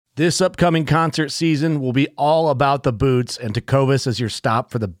This upcoming concert season will be all about the boots, and Tecovas is your stop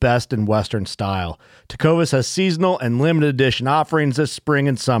for the best in Western style. Tecovas has seasonal and limited edition offerings this spring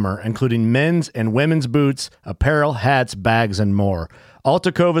and summer, including men's and women's boots, apparel, hats, bags, and more. All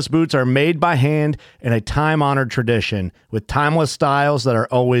Tecovas boots are made by hand in a time-honored tradition with timeless styles that are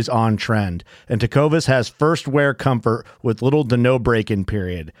always on trend. And Tecovas has first wear comfort with little to no break-in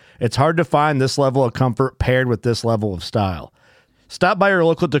period. It's hard to find this level of comfort paired with this level of style. Stop by your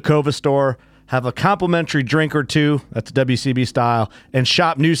local Tecovas store, have a complimentary drink or two, that's WCB style, and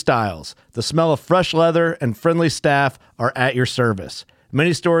shop new styles. The smell of fresh leather and friendly staff are at your service.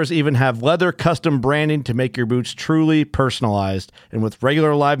 Many stores even have leather custom branding to make your boots truly personalized. And with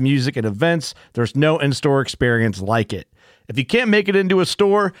regular live music and events, there's no in-store experience like it. If you can't make it into a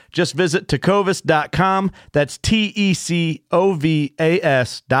store, just visit tecovas.com. That's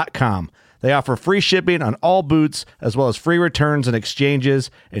TECOVAS.com. They offer free shipping on all boots, as well as free returns and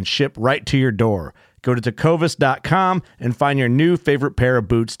exchanges, and ship right to your door. Go to tecovas.com and find your new favorite pair of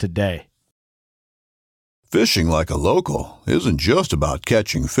boots today. Fishing like a local isn't just about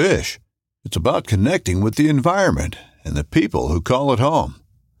catching fish. It's about connecting with the environment and the people who call it home.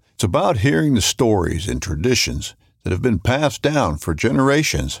 It's about hearing the stories and traditions that have been passed down for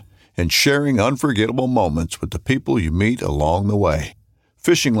generations and sharing unforgettable moments with the people you meet along the way.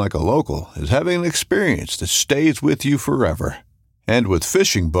 Fishing like a local is having an experience that stays with you forever. And with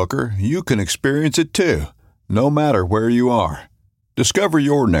Fishing Booker, you can experience it too, no matter where you are. Discover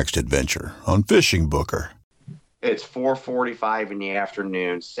your next adventure on Fishing Booker. It's 4:45 in the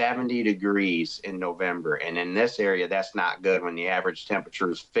afternoon, 70 degrees in November. And in this area, that's not good when the average temperature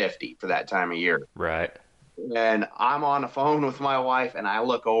is 50 for that time of year. Right. And I'm on the phone with my wife, and I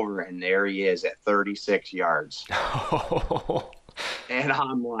look over, and there he is at 36 yards. And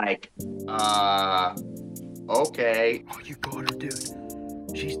I'm like, okay. Oh, you got her, dude.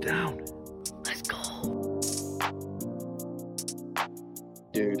 She's down. Let's go.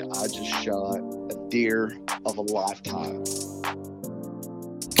 Dude, I just shot a deer of a lifetime.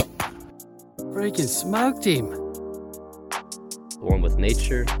 Freaking smoked him. One with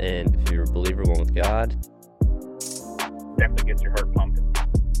nature, and if you're a believer, one with God. Definitely gets your heart pumping.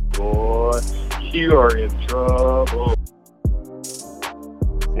 Boy, you are in trouble.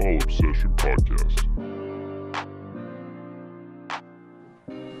 Fall Obsession Podcast.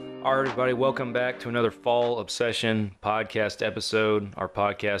 All right, everybody, welcome back to another Fall Obsession podcast episode. Our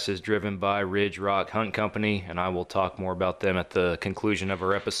podcast is driven by Ridge Rock Hunt Company, and I will talk more about them at the conclusion of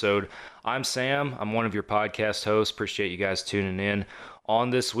our episode. I'm Sam. I'm one of your podcast hosts. Appreciate you guys tuning in. On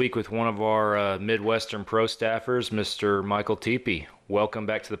this week with one of our Midwestern pro staffers, Mr. Michael Teepee. Welcome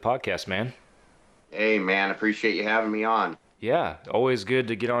back to the podcast, man. Hey, man, appreciate you having me on. Yeah, always good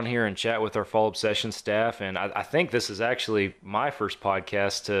to get on here and chat with our Fall Obsession staff, and I think this is actually my first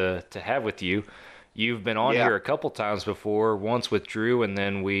podcast to have with you. You've been on here a couple times before, once with Drew, and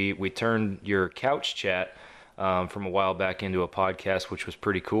then we turned your couch chat from a while back into a podcast, which was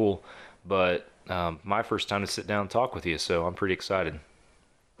pretty cool, but my first time to sit down and talk with you, so I'm pretty excited.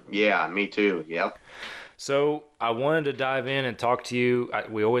 Yeah, me too, yep. So I wanted to dive in and talk to you.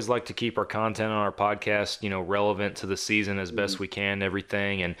 We always like to keep our content on our podcast, relevant to the season as best we can,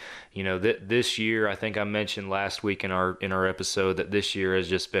 everything. And, this year, I think I mentioned last week in our episode that this year has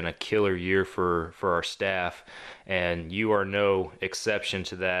just been a killer year for our staff. And you are no exception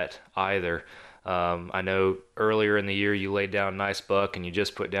to that either. I know earlier in the year you laid down a nice buck and you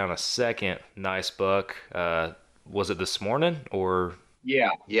just put down a second nice buck. Was it this morning or...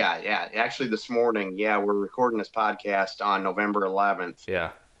 Yeah. Actually, this morning, we're recording this podcast on November 11th. Yeah.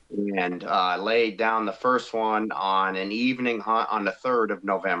 And laid down the first one on an evening hunt on the 3rd of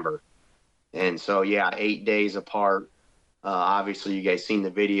November. And so, 8 days apart. Obviously, you guys seen the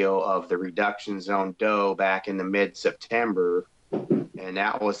video of the reduction zone doe back in the mid-September. And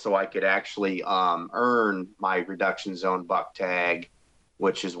that was so I could actually earn my reduction zone buck tag,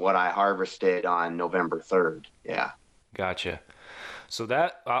 which is what I harvested on November 3rd. Yeah. Gotcha. So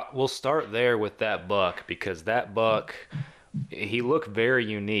that we'll start there with that buck, because that buck, he looked very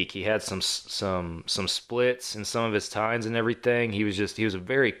unique. He had some splits in some of his tines and everything. He was a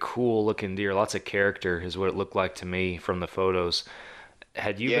very cool looking deer. Lots of character is what it looked like to me from the photos.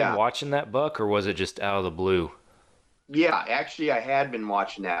 Had you been watching that buck, or was it just out of the blue? Yeah, actually I had been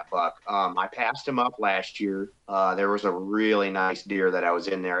watching that buck. I passed him up last year. There was a really nice deer that I was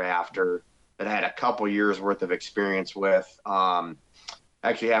in there after that I had a couple years worth of experience with.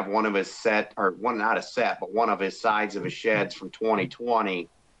 Actually have one of his one of his sides of his sheds from 2020.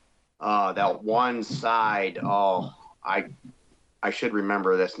 That one side, I should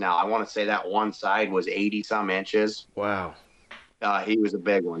remember this now. I want to say that one side was 80 some inches. Wow. He was a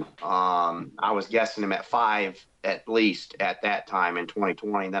big one. I was guessing him at 5 at least at that time in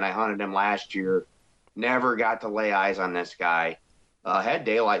 2020. Then I hunted him last year. Never got to lay eyes on this guy. Had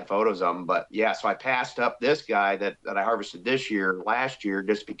daylight photos of him, but yeah, so I passed up this guy that I harvested last year,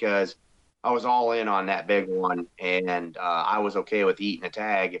 just because I was all in on that big one, and I was okay with eating a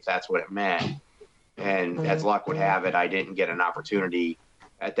tag if that's what it meant. And as luck would have it, I didn't get an opportunity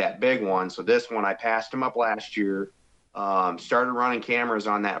at that big one. So this one, I passed him up last year. Started running cameras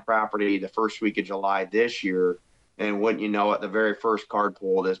on that property the first week of July this year, and wouldn't you know it, the very first card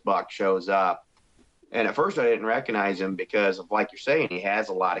pull, this buck shows up. And at first I didn't recognize him because of, like you're saying, he has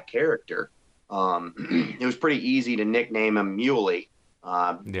a lot of character. It was pretty easy to nickname him Muley,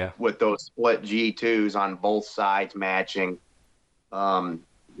 with those split G2s on both sides matching.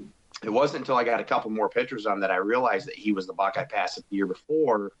 It wasn't until I got a couple more pictures of him that I realized that he was the buck I passed the year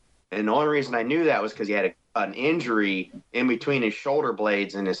before. And the only reason I knew that was because he had an injury in between his shoulder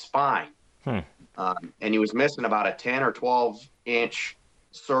blades and his spine. And he was missing about a 10 or 12 inch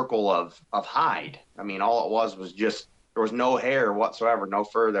circle of hide. I mean, all it was just, there was no hair whatsoever, no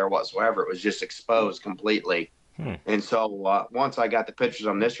fur there whatsoever. It was just exposed completely. And so once I got the pictures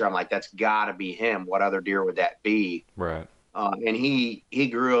of him this year, I'm like, that's got to be him. What other deer would that be? Right. And he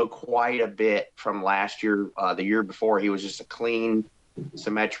grew quite a bit from last year. The year before, he was just a clean,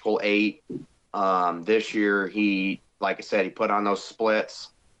 symmetrical 8. This year, he, like I said, he put on those splits,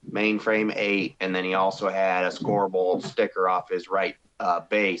 mainframe 8, and then he also had a scoreable sticker off his right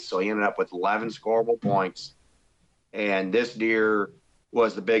base. So he ended up with 11 scoreable points. And this deer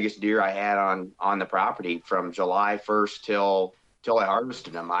was the biggest deer I had on the property from July 1st till I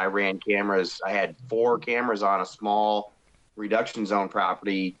harvested him. I ran cameras. I had 4 cameras on a small reduction zone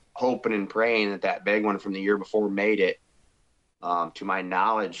property, hoping and praying that big one from the year before made it. To my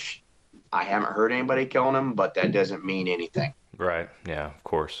knowledge, I haven't heard anybody killing him, but that doesn't mean anything. Right. Yeah, of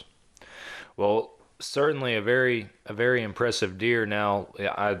course. Well, certainly a very impressive deer. Now,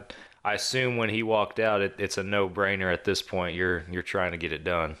 I assume when he walked out, it's a no-brainer at this point. You're trying to get it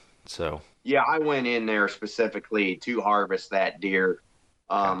done. So yeah, I went in there specifically to harvest that deer.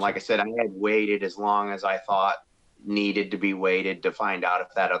 Gotcha. Like I said, I had waited as long as I thought needed to be waited to find out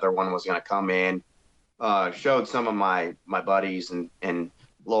if that other one was going to come in. Showed some of my buddies and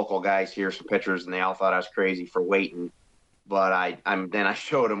local guys here some pictures, and they all thought I was crazy for waiting. But then I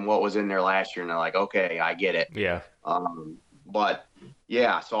showed them what was in there last year, and they're like, okay, I get it. Yeah. But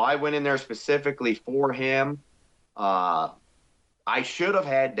yeah, so I went in there specifically for him. I should have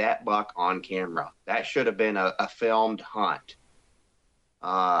had that buck on camera. That should have been a filmed hunt.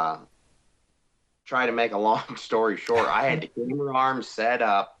 Try to make a long story short, I had the camera arms set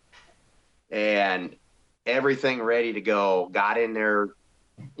up and everything ready to go. Got in there,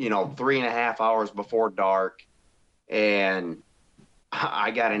 3.5 hours before dark, and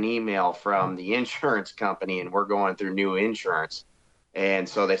I got an email from the insurance company, and we're going through new insurance. And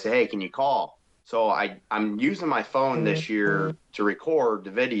so they say, hey, can you call? So I'm using my phone this year to record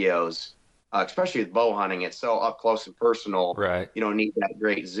the videos, especially with bow hunting. It's so up close and personal. Right. You don't need that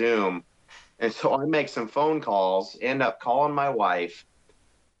great zoom. And so I make some phone calls, end up calling my wife,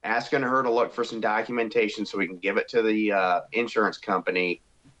 asking her to look for some documentation so we can give it to the insurance company.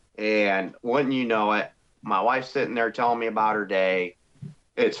 And wouldn't you know it, my wife's sitting there telling me about her day.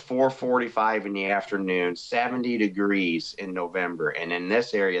 It's 4:45 in the afternoon, 70 degrees in November. And in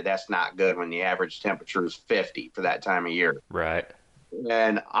this area, that's not good when the average temperature is 50 for that time of year. Right.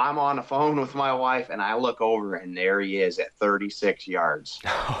 And I'm on the phone with my wife, and I look over, and there he is at 36 yards.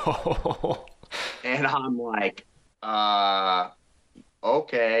 And I'm like,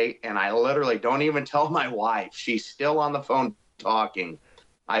 okay. And I literally don't even tell my wife. She's still on the phone talking.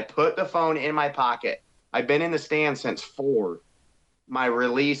 I put the phone in my pocket. I've been in the stand since 4. My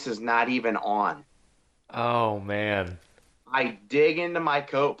release is not even on. Oh, man. I dig into my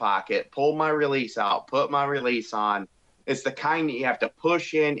coat pocket, pull my release out, put my release on. It's the kind that you have to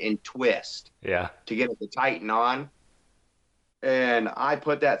push in and twist Yeah. to get it to tighten on. And I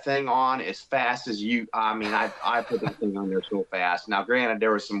put that thing on as fast as I put that thing on there so fast. Now, granted,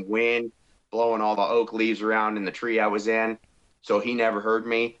 there was some wind blowing all the oak leaves around in the tree I was in, so he never heard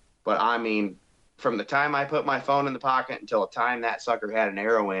me. But I mean, from the time I put my phone in the pocket until the time that sucker had an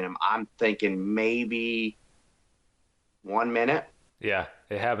arrow in him, I'm thinking maybe 1 minute. Yeah,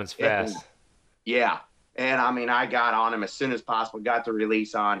 it happens fast. Yeah. And I mean, I got on him as soon as possible, got the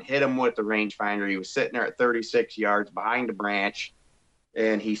release on, hit him with the rangefinder. He was sitting there at 36 yards behind a branch,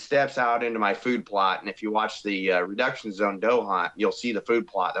 and he steps out into my food plot. And if you watch the reduction zone doe hunt, you'll see the food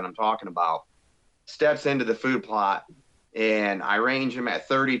plot that I'm talking about. Steps into the food plot, and I range him at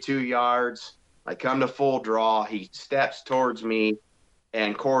 32 yards. I come to full draw. He steps towards me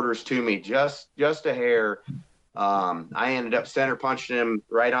and quarters to me just a hair. I ended up center punching him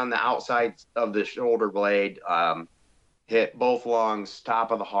right on the outside of the shoulder blade, hit both lungs,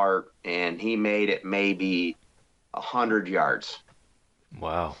 top of the heart, and he made it maybe 100 yards.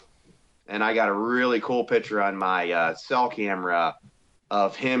 Wow. And I got a really cool picture on my cell camera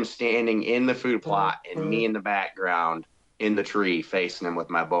of him standing in the food plot and me in the background in the tree facing him with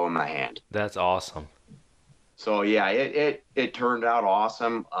my bow in my hand. That's awesome. So yeah, it turned out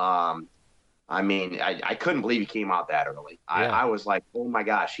awesome. I mean, I couldn't believe he came out that early. Yeah. I was like, oh my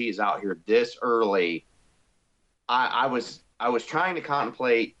gosh, he is out here this early. I was trying to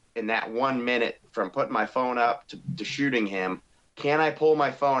contemplate in that 1 minute from putting my phone up to shooting him. Can I pull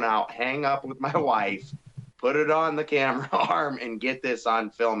my phone out, hang up with my wife, put it on the camera arm, and get this on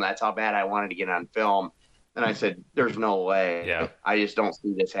film? That's how bad I wanted to get on film. And I said, there's no way. Yeah. I just don't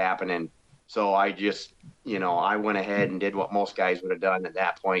see this happening. So I just, I went ahead and did what most guys would have done at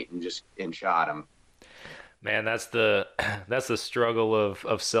that point and shot him. Man, that's the struggle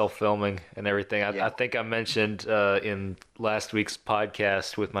of self-filming and everything. I think I mentioned in last week's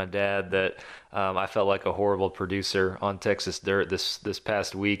podcast with my dad that I felt like a horrible producer on Texas Dirt this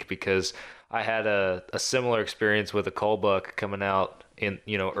past week because I had a similar experience with a cull buck coming out in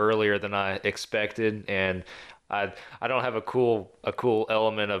earlier than I expected, and I don't have a cool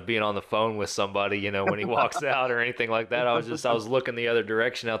element of being on the phone with somebody, when he walks out or anything like that. I was looking the other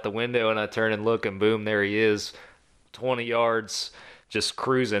direction out the window, and I turn and look, and boom, there he is, 20 yards, just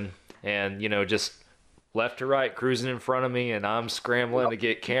cruising, and just left to right, cruising in front of me, and I'm scrambling to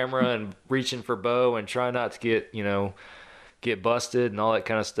get camera and reaching for bow and try not to get busted and all that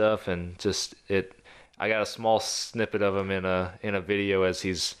kind of stuff, and I got a small snippet of him in a video as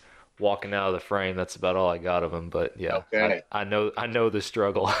he's walking out of the frame. That's about all I got of him, but yeah, okay. I know the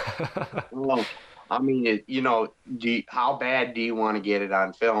struggle. Well, I mean, how bad do you want to get it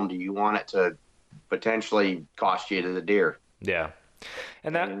on film? Do you want it to potentially cost you to the deer? Yeah.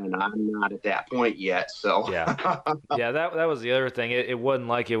 And I'm not at that point yet, so yeah, that was the other thing. It wasn't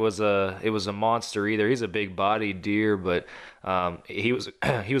like it was a monster either. He's a big bodied deer, but he was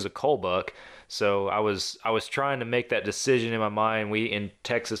a cull buck. So I was trying to make that decision in my mind. In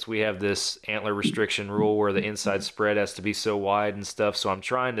Texas we have this antler restriction rule where the inside spread has to be so wide and stuff. So I'm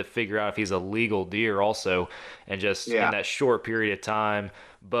trying to figure out if he's a legal deer also, and just in that short period of time,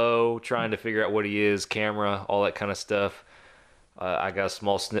 bow, trying to figure out what he is, camera, all that kind of stuff. I got a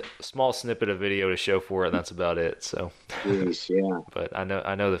small snippet of video to show for it, and that's about it. So, Jeez, yeah. But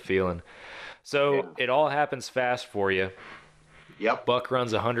I know the feeling. So It all happens fast for you. Yep. Buck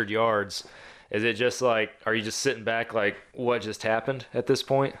runs 100 yards. Is it just like, are you just sitting back like, what just happened at this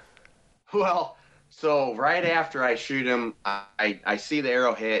point? Well, so right after I shoot him, I see the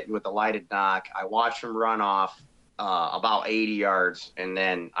arrow hit with the lighted knock. I watch him run off about 80 yards, and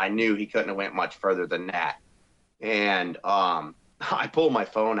then I knew he couldn't have went much further than that. And I pulled my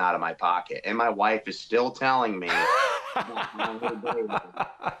phone out of my pocket, and my wife is still telling me.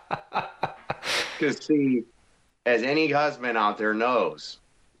 Because see, as any husband out there knows,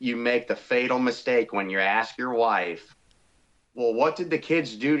 you make the fatal mistake when you ask your wife, well, what did the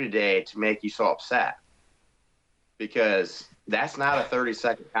kids do today to make you so upset? Because that's not a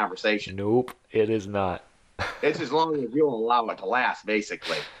 30-second conversation. Nope, it is not. It's as long as you'll allow it to last,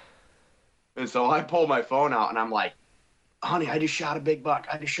 basically. And so I pull my phone out, and I'm like, honey, I just shot a big buck.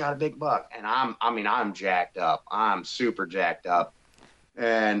 And I'm jacked up. I'm super jacked up.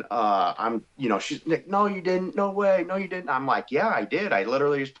 And she's like, no, you didn't. No way. No, you didn't. I'm like, yeah, I did. I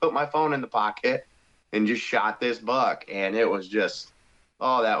literally just put my phone in the pocket and just shot this buck. And it was just,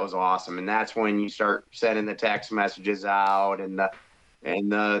 that was awesome. And that's when you start sending the text messages out and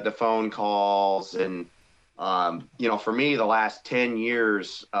the phone calls. And, for me, the last 10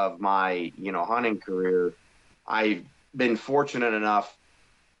 years of my, hunting career, I've been fortunate enough,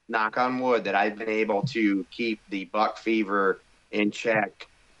 knock on wood, that I've been able to keep the buck fever in check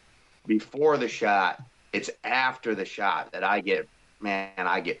before the shot. It's after the shot that I get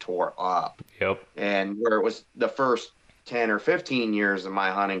tore up. Yep. And where it was the first 10 or 15 years of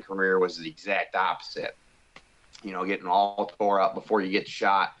my hunting career was the exact opposite. Getting all tore up before you get the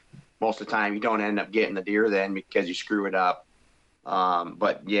shot. Most of the time you don't end up getting the deer then because you screw it up.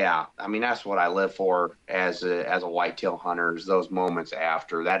 But yeah, that's what I live for as a whitetail hunter, is those moments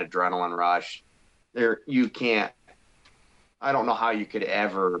after that adrenaline rush. I don't know how you could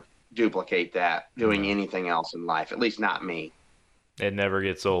ever duplicate that doing anything else in life, at least not me. It never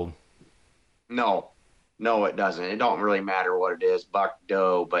gets old. No, it doesn't. It don't really matter what it is, buck,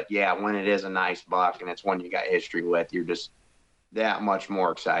 doe. But yeah, when it is a nice buck and it's one you got history with, you're just that much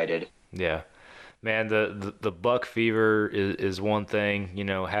more excited. Yeah. Man, the buck fever is one thing, you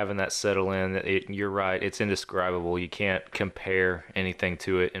know, having that settle in. You're right, it's indescribable. You can't compare anything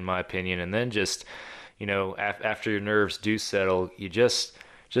to it, in my opinion. And then just, you know, after your nerves do settle, you just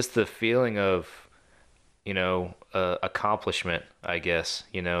the feeling of, you know, accomplishment, I guess,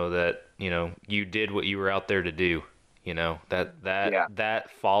 you know, that, you know, you did what you were out there to do, you know, that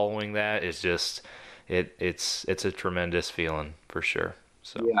following that is just, it's a tremendous feeling for sure.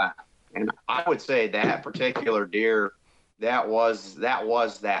 So, yeah. And I would say that particular deer, that was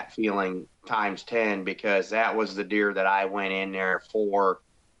that feeling times 10, because that was the deer that I went in there for.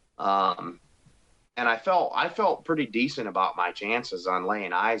 And I felt pretty decent about my chances on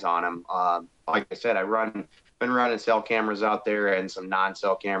laying eyes on him. Like I said, been running cell cameras out there and some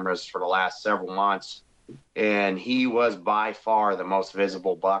non-cell cameras for the last several months, and he was by far the most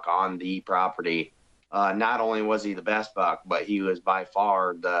visible buck on the property. Not only was he the best buck, but he was by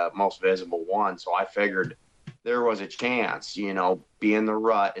far the most visible one. So I figured there was a chance, you know, being the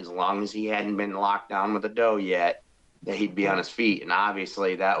rut, as long as he hadn't been locked down with a doe yet, that he'd be on his feet. And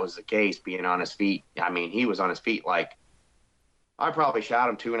obviously that was the case, being on his feet. I mean, he was on his feet like, I probably shot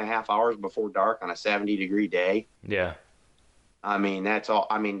him 2.5 hours before dark on a 70-degree day. yeah. I mean, I tell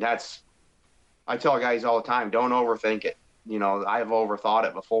guys all the time, don't overthink it. You know, I've overthought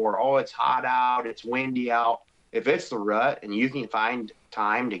it before. Oh, it's hot out, it's windy out. If it's the rut and you can find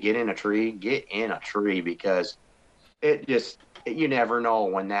time to get in a tree, get in a tree, because you never know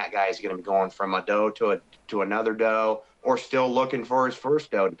when that guy's going to be going from a doe to another doe, or still looking for his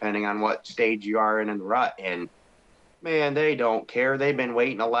first doe, depending on what stage you are in the rut. And man, they don't care. They've been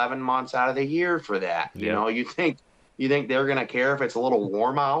waiting 11 months out of the year for that. Yep. You know, you think they're going to care if it's a little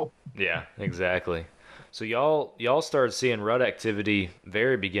warm out? Yeah, exactly. So y'all started seeing rut activity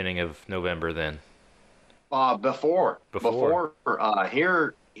very beginning of November then. Before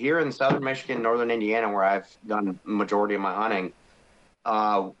here in southern Michigan, northern Indiana, where I've done the majority of my hunting,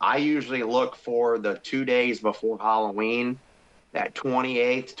 I usually look for the 2 days before Halloween, that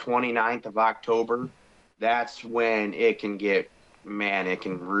 28th, 29th of October. That's when it can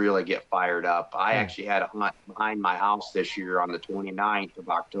really get fired up. I actually had a hunt behind my house this year on the 29th of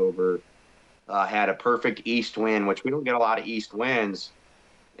October. Had a perfect east wind, which we don't get a lot of east winds.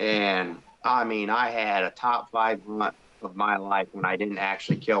 And I mean, I had a top 5 hunt of my life when I didn't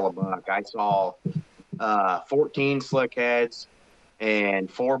actually kill a buck. I saw 14 slick heads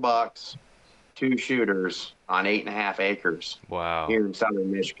and 4 bucks, 2 shooters on 8.5 acres. Wow. Here in southern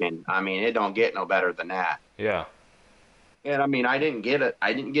Michigan. I mean, it don't get no better than that. Yeah. And I mean, I didn't get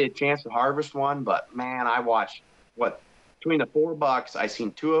a chance to harvest one, but man, I watched between the 4 bucks, I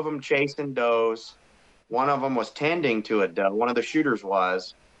seen 2 of them chasing does. One of them was tending to a doe. One of the shooters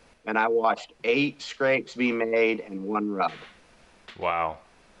was, and I watched 8 scrapes be made and 1 rub. Wow.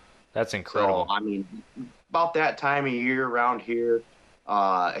 That's incredible. So, I mean, about that time of year around here,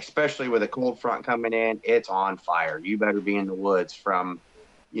 especially with a cold front coming in, it's on fire. You better be in the woods from,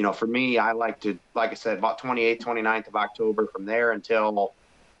 you know, for me, I like I said, about 28th, 29th of October, from there until,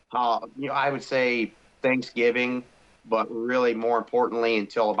 I would say Thanksgiving, but really more importantly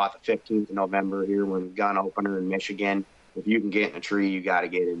until about the 15th of November here, when the gun opener in Michigan. If you can get in a tree, you got to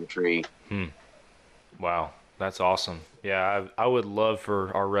get in the tree. Wow. That's awesome. Yeah, I would love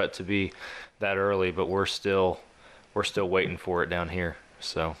for our rut to be that early, but we're still waiting for it down here.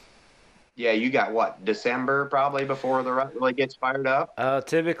 So yeah, you got what, December probably before the rut really gets fired up?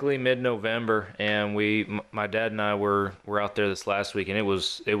 Typically mid-November, and my dad and I were out there this last week, and it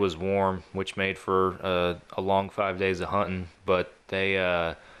was warm, which made for a long 5 days of hunting. But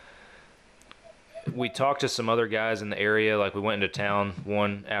we talked to some other guys in the area. Like, we went into town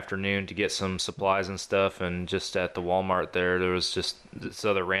one afternoon to get some supplies and stuff, and just at the Walmart there was just this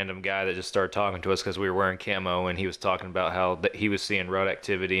other random guy that just started talking to us because we were wearing camo, and he was talking about how he was seeing rut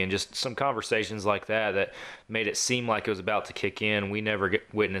activity, and just some conversations like that made it seem like it was about to kick in. We never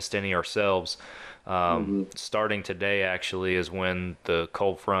witnessed any ourselves. Starting today actually is when the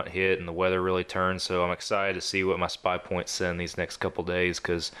cold front hit and the weather really turned, so I'm excited to see what my spy points send these next couple days,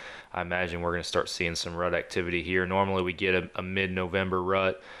 because I imagine we're going to start seeing some rut activity here. Normally we get a mid-November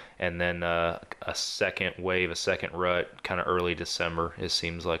rut, and then a second rut kind of early December. It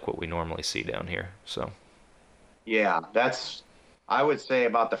seems like what we normally see down here. So yeah, I would say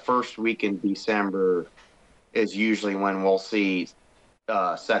about the first week in December is usually when we'll see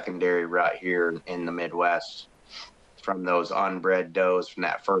secondary rut here in the Midwest from those unbred does from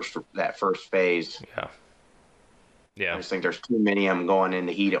that first phase. Yeah. I just think there's too many of them going in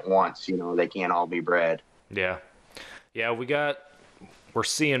the heat at once. You know, they can't all be bred. Yeah. We're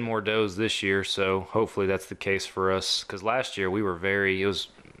seeing more does this year, so hopefully that's the case for us. Because last year it was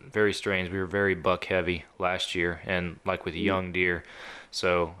very strange. We were very buck heavy last year, and like with young deer.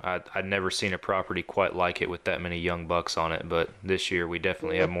 So I'd never seen a property quite like it with that many young bucks on it. But this year we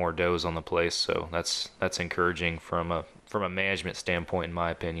definitely have more does on the place, so that's encouraging from a management standpoint, in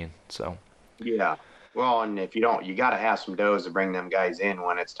my opinion. So Yeah. Well, and if you don't, you got to have some does to bring them guys in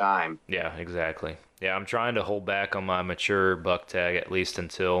when it's time. yeah, exactly. Yeah, I'm trying to hold back on my mature buck tag at least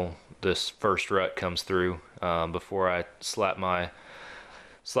until this first rut comes through, before I slap my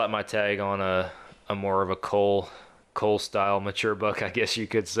tag on a more of a Cole style mature buck, I guess you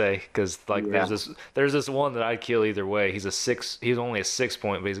could say, because like there's this one that I'd kill either way. He's only a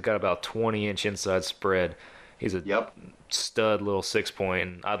 6-point, but he's got about 20-inch inside spread. He's a stud little 6-point,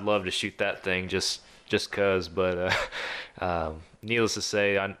 and I'd love to shoot that thing just cause. But needless to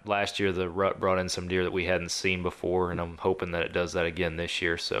say, last year the rut brought in some deer that we hadn't seen before, and I'm hoping that it does that again this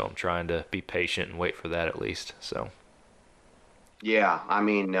year. So I'm trying to be patient and wait for that at least. So. Yeah, I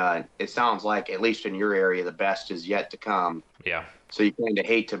mean, it sounds like, at least in your area, the best is yet to come. Yeah. So you kind of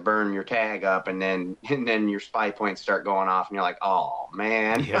hate to burn your tag up, and then your spy points start going off, and you're like, oh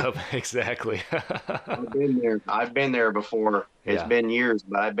man. Yep, exactly. I've been there before. It's been years,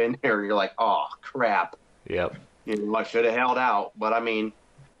 but I've been there. You're like, oh crap. Yep. I should have held out, but I mean,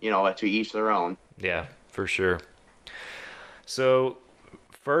 to each their own. Yeah, for sure. So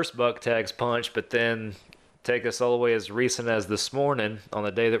first buck tags punch, but then take us all the way as recent as this morning on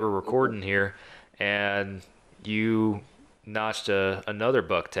the day that we're recording here, and you notched another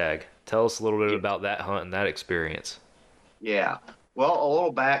buck tag. Tell us a little bit about that hunt and that experience. Yeah. Well, a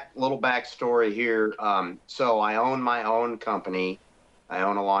little backstory here. So I own my own company. I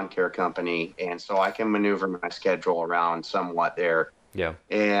own a lawn care company, and so I can maneuver my schedule around somewhat there. Yeah.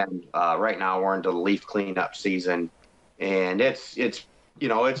 And right now we're into the leaf cleanup season, and it's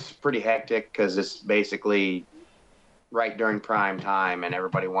pretty hectic because it's basically right during prime time and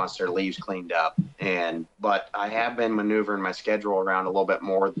everybody wants their leaves cleaned up. But I have been maneuvering my schedule around a little bit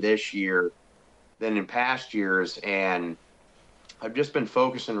more this year than in past years. And I've just been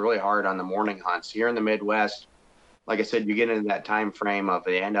focusing really hard on the morning hunts here in the Midwest. Like I said, you get into that time frame of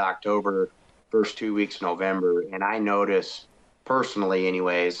the end of October, first 2 weeks of November. And I notice personally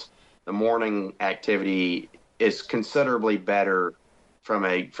anyways, the morning activity is considerably better from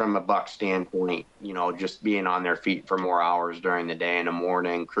a buck standpoint, just being on their feet for more hours during the day in the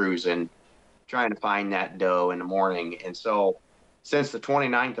morning, cruising, trying to find that doe in the morning. And so since the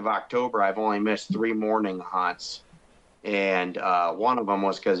 29th of October, I've only missed 3 morning hunts. And one of them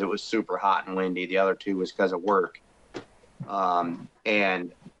was because it was super hot and windy. The other 2 was because of work.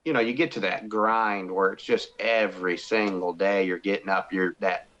 And, you get to that grind where it's just every single day you're getting up,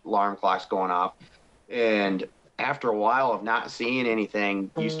 that alarm clock's going off. And after a while of not seeing anything,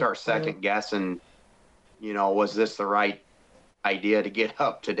 you start second guessing, was this the right idea to get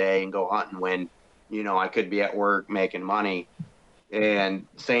up today and go hunting when, I could be at work making money. And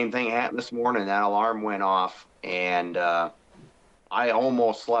same thing happened this morning. That alarm went off, and I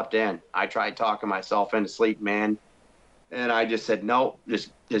almost slept in. I tried talking myself into sleep, man. And I just said, nope,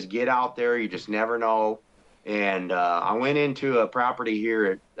 just get out there. You just never know. And I went into a property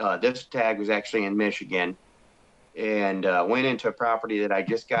here. This tag was actually in Michigan. And went into a property that I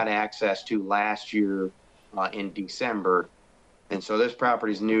just got access to last year in December. And so this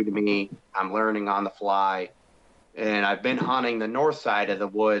property is new to me. I'm learning on the fly. And I've been hunting the north side of the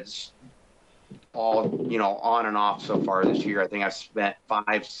woods all, on and off so far this year. I think I've spent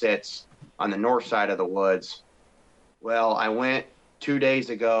 5 sits on the north side of the woods. Well, I went 2 days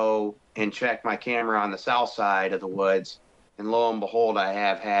ago and checked my camera on the south side of the woods. And lo and behold, I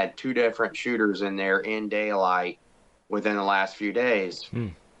have had 2 different shooters in there in daylight within the last few days.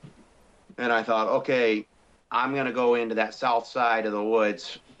 And I thought, okay, I'm going to go into that south side of the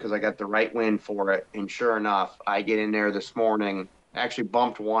woods because I got the right wind for it. And sure enough, I get in there this morning, actually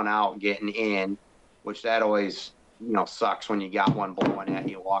bumped one out getting in, which that always, sucks when you got one blowing at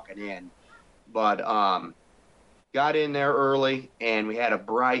you walking in. But got in there early, and we had a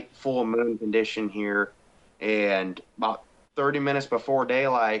bright full moon condition here. And about 30 minutes before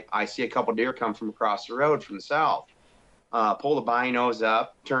daylight, I see a couple deer come from across the road from the south. Pull the binos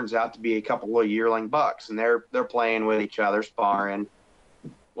up. Turns out to be a couple of yearling bucks, and they're playing with each other, sparring.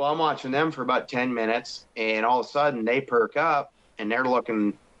 Well, I'm watching them for about 10 minutes, and all of a sudden they perk up, and they're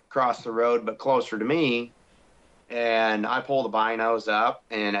looking across the road but closer to me. And I pull the binos up,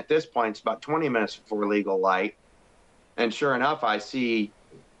 and at this point, it's about 20 minutes before legal light. And sure enough, I see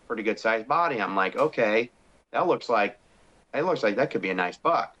pretty good sized body. I'm like, okay, that looks like that could be a nice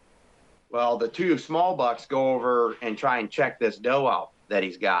buck. Well, the 2 small bucks go over and try and check this doe out that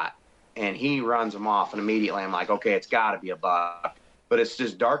he's got, and he runs them off. And immediately I'm like, okay, it's got to be a buck. but it's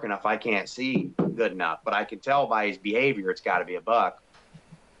just dark enough I can't see good enough. But I can tell by his behavior it's got to be a buck.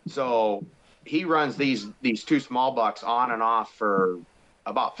 So he runs these two small bucks on and off for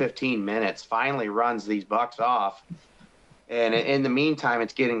about 15 minutes, finally runs these bucks off. And in the meantime,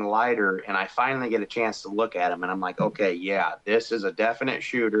 it's getting lighter, and I finally get a chance to look at him, and I'm like, okay, yeah, this is a definite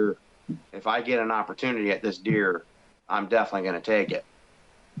shooter. If I get an opportunity at this deer, I'm definitely going to take it.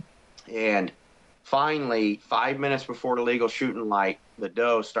 And finally, 5 minutes before the legal shooting light, the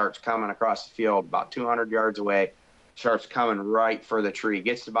doe starts coming across the field about 200 yards away, starts coming right for the tree,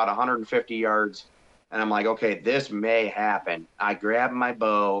 gets to about 150 yards, and I'm like, okay, this may happen. I grab my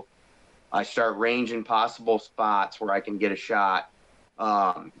bow. I start ranging possible spots where I can get a shot.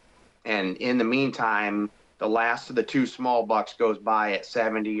 And in the meantime, the last of the two small bucks goes by at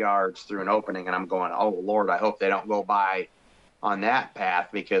 70 yards through an opening, and I'm going, oh, Lord, I hope they don't go by on that path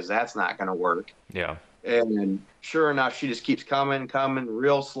because that's not going to work. Yeah. And sure enough, she just keeps coming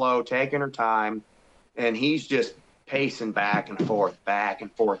real slow, taking her time, and he's just pacing back and forth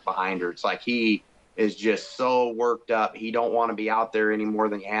behind her. It's like he is just so worked up. He don't want to be out there any more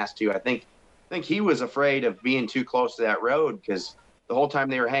than he has to. I think he was afraid of being too close to that road because the whole time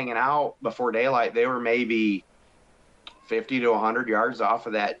they were hanging out before daylight, they were maybe 50 to 100 yards off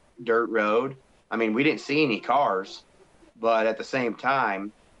of that dirt road. I mean, we didn't see any cars, but at the same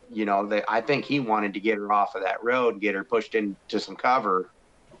time, you know, I think he wanted to get her off of that road and get her pushed into some cover.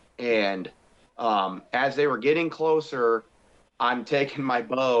 And as they were getting closer, I'm taking my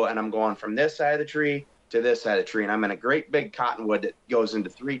bow and I'm going from this side of the tree to this side of the tree. And I'm in a great big cottonwood that goes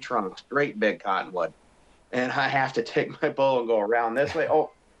into 3 trunks, great big cottonwood. And I have to take my bow and go around this way. Oh,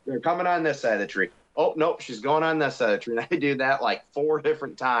 they're coming on this side of the tree. Oh, nope, she's going on this side of the tree. And I do that like 4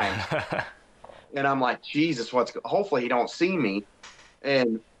 different times. And I'm like, Jesus, hopefully he don't see me.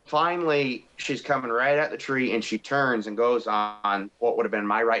 And finally, she's coming right at the tree and she turns and goes on what would have been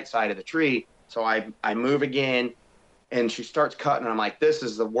my right side of the tree. So I move again. And she starts cutting. I'm like, this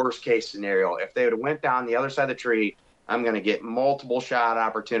is the worst case scenario. If they would have went down the other side of the tree, I'm going to get multiple shot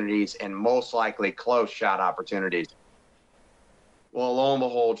opportunities and most likely close shot opportunities. Well, lo and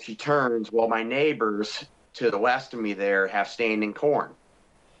behold, she turns. Well, my neighbors to the west of me there have standing corn.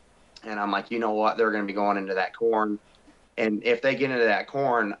 And I'm like, you know what? They're going to be going into that corn. And if they get into that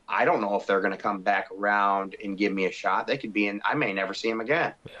corn, I don't know if they're going to come back around and give me a shot. They could be in, I may never see them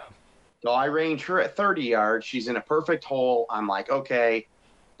again. Yeah. So I range her at 30 yards. She's in a perfect hole. I'm like, okay,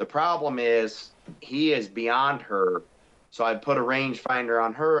 the problem is he is beyond her. So I put a rangefinder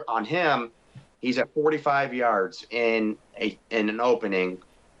on him. He's at 45 yards in an opening.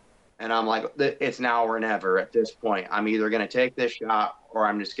 And I'm like, it's now or never at this point. I'm either going to take this shot or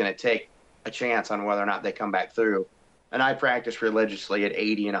I'm just going to take a chance on whether or not they come back through. And I practice religiously at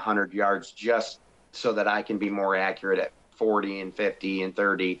 80 and 100 yards just so that I can be more accurate at 40 and 50 and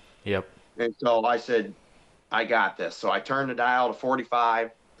 30. Yep. And so I said, I got this. So I turned the dial to 45,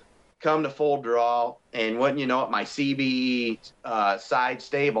 come to full draw, and wouldn't you know it, my CBE side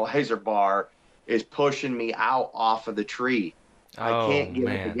stabilizer bar is pushing me out off of the tree. I can't get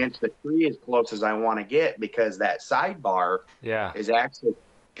up against the tree as close as I want to get because that sidebar is actually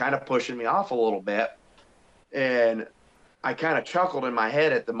kind of pushing me off a little bit. And I kind of chuckled in my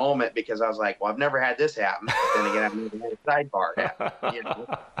head at the moment because I was like, well, I've never had this happen. But then again, I've never had a sidebar happen, you know.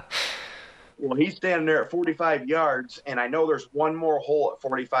 Well, he's standing there at 45 yards, and I know there's one more hole at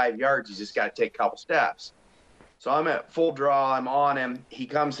 45 yards. He's just got to take a couple steps. So I'm at full draw. I'm on him. He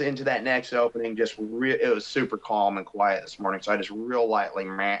comes into that next opening. It was super calm and quiet this morning, so I just real lightly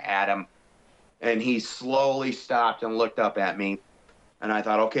at him. And he slowly stopped and looked up at me. And I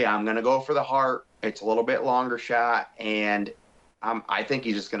thought, okay, I'm going to go for the heart. It's a little bit longer shot, and I think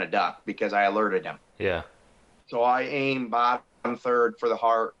he's just going to duck because I alerted him. Yeah. So I aim bottom third for the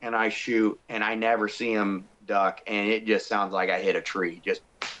heart, and I shoot, and I never see him duck, and it just sounds like I hit a tree. Just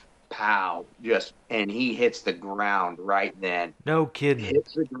pow, and he hits the ground right then. No kidding.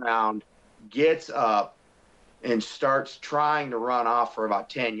 Hits the ground, gets up, and starts trying to run off for about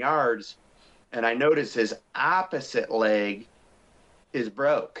 10 yards, and I notice his opposite leg is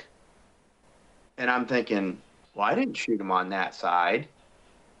broke. And I'm thinking, well, I didn't shoot him on that side.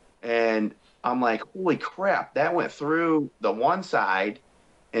 And I'm like, holy crap, that went through the one side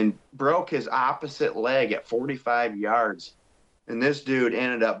and broke his opposite leg at 45 yards. And this dude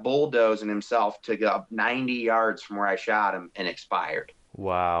ended up bulldozing himself to go up 90 yards from where I shot him and expired.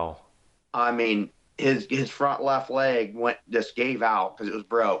 Wow. I mean, his front left leg just gave out because it was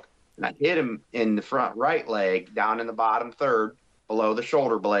broke. And I hit him in the front right leg down in the bottom third below the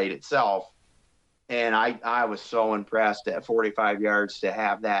shoulder blade itself. And I was so impressed at 45 yards to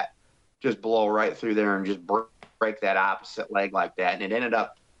have that just blow right through there and just break that opposite leg like that. And it ended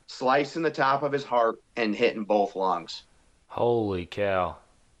up slicing the top of his heart and hitting both lungs. Holy cow.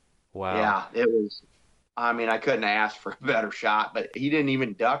 Wow. Yeah, it was, I mean, I couldn't ask for a better shot, but he didn't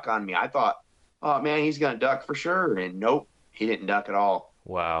even duck on me. I thought, oh man, he's going to duck for sure. And nope, he didn't duck at all.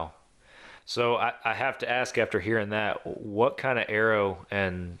 Wow. So I have to ask, after hearing that, what kind of arrow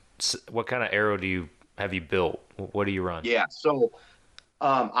have you built? What do you run? Yeah. So,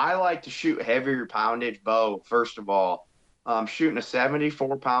 I like to shoot heavier poundage bow. First of all, I'm shooting a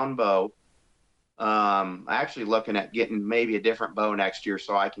 74-pound bow. Actually looking at getting maybe a different bow next year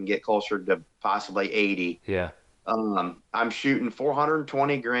so I can get closer to possibly 80. Yeah. I'm shooting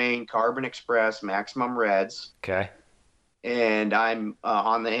 420 grain Carbon Express Maximum Reds. Okay. And I'm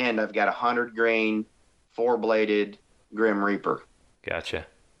on the end, I've got 100 grain 4-bladed Grim Reaper. Gotcha.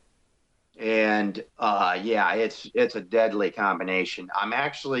 And yeah, it's a deadly combination. I'm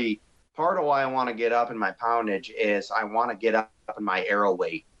actually, part of why I want to get up in my poundage is I want to get up in my arrow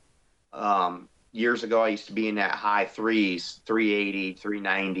weight. Years ago, I used to be in that high threes, 380,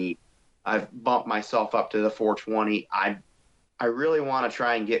 390. I've bumped myself up to the 420. I really want to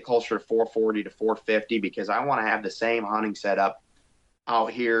try and get closer to 440 to 450 because I want to have the same hunting setup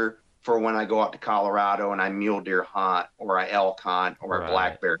out here for when I go out to Colorado and I mule deer hunt or I elk hunt or a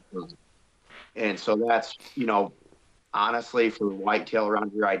black bear hunt. And so that's, honestly, for whitetail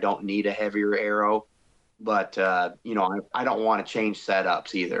around here, I don't need a heavier arrow, but I don't want to change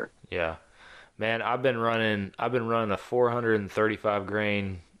setups either. Yeah. Man, I've been running a 435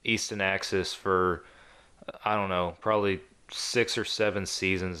 grain Easton Axis for, I don't know, probably 6 or 7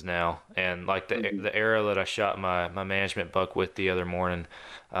 seasons now. And like the arrow that I shot my management buck with the other morning,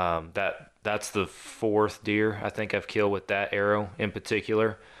 that's the 4th deer I think I've killed with that arrow in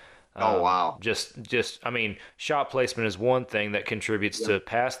particular. Oh, wow. Just, I mean, shot placement is one thing that contributes to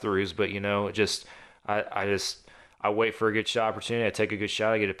pass-throughs, but, I wait for a good shot opportunity. I take a good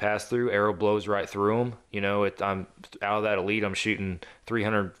shot. I get a pass-through. Arrow blows right through them. I'm out of that elite. I'm shooting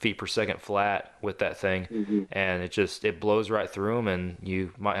 300 feet per second flat with that thing, and it blows right through them, and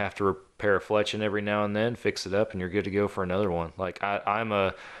you might have to repair a fletching every now and then, fix it up, and you're good to go for another one. Like, I'm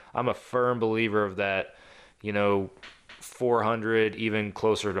a firm believer of that, 400, even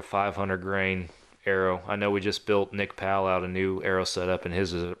closer to 500 grain arrow. I know we just built Nick Powell out a new arrow setup, and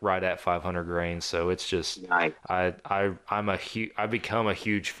his is right at 500 grain. So it's just nice. I've become a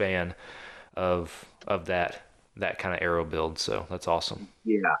huge fan of that kind of arrow build. So that's awesome.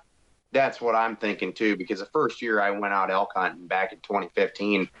 Yeah, that's what I'm thinking too. Because the first year I went out elk hunting back in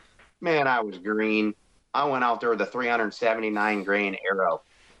 2015, man, I was green. I went out there with a 379 grain arrow.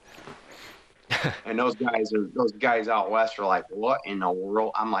 And those guys out west are like, what in the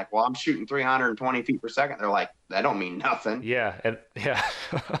world? I'm like, well, I'm shooting 320 feet per second. They're like, that don't mean nothing. Yeah.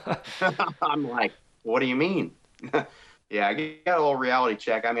 I'm like, what do you mean? Yeah, I got a little reality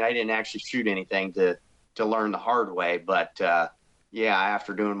check. I mean, I didn't actually shoot anything to learn the hard way, but yeah,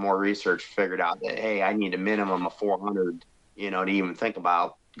 after doing more research, figured out that, hey, I need a minimum of 400, to even think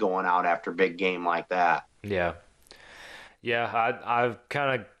about going out after big game like that. Yeah. Yeah, I've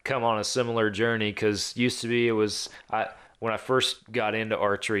kind of come on a similar journey because used to be when I first got into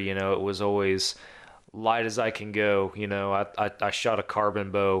archery, it was always light as I can go. I shot a carbon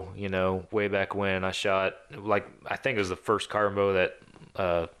bow, way back when. I shot, I think it was the first carbon bow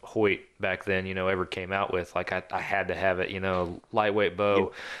that Hoyt back then, ever came out with. Like I had to have it, lightweight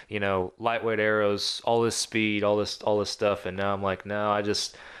bow, lightweight arrows, all this speed, all this stuff. And now I'm like, no,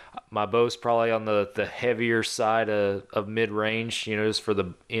 my bow's probably on the heavier side of mid-range, just for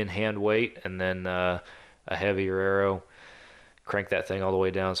the in-hand weight, and then a heavier arrow. Crank that thing all the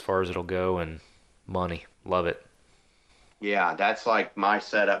way down as far as it'll go, and money. Love it. Yeah, that's like my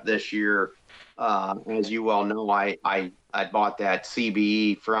setup this year. As you well know, I bought that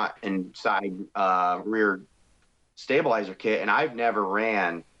CBE front and side rear stabilizer kit, and I've never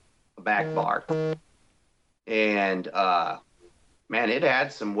ran a back bar. And man, it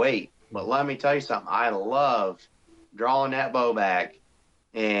had some weight, but let me tell you something. I love drawing that bow back,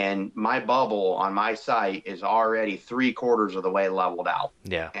 and my bubble on my sight is already 3/4 of the way leveled out.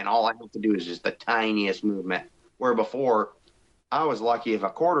 Yeah. And all I have to do is just the tiniest movement, where before I was lucky if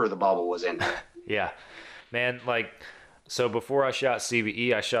 1/4 of the bubble was in there. Yeah, man, so before I shot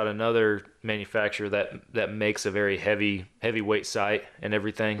CBE, I shot another manufacturer that makes a very heavyweight sight and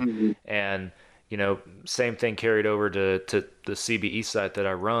everything. And same thing carried over to the CBE sight that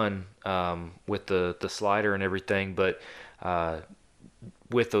I run with the slider and everything. But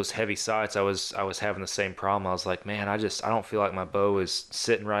with those heavy sights, I was having the same problem. I was like, man, I don't feel like my bow is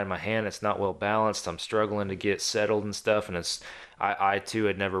sitting right in my hand. It's not well balanced. I'm struggling to get settled and stuff. And I too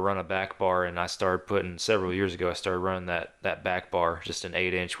had never run a back bar, and I started putting several years ago. I started running that back bar, just an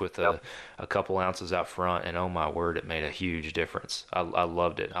 8-inch with a couple ounces out front, and oh my word, it made a huge difference. I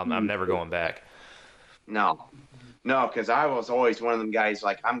loved it. I'm never going back. No, because I was always one of them guys.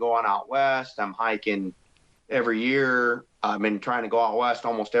 Like, I'm going out west. I'm hiking every year. I've been trying to go out west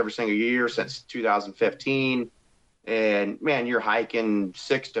almost every single year since 2015. And man, you're hiking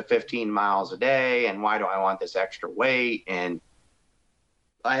 6 to 15 miles a day. And why do I want this extra weight? And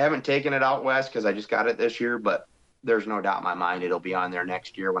I haven't taken it out west because I just got it this year, but there's no doubt in my mind it'll be on there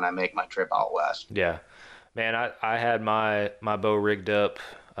next year when I make my trip out west. Yeah, man, I had my bow rigged up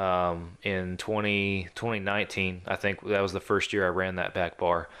in 2019. I think that was the first year I ran that back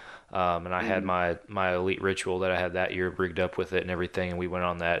bar. And I had my elite ritual that I had that year rigged up with it and everything. And we went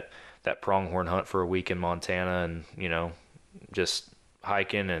on that pronghorn hunt for a week in Montana, and, you know, just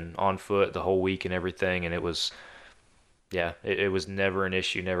hiking and on foot the whole week and everything. And it was, yeah, it was never an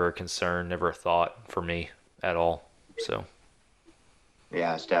issue, never a concern, never a thought for me at all. So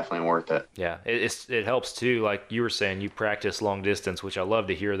yeah, it's definitely worth it. Yeah, it helps too. Like you were saying, you practice long distance, which I love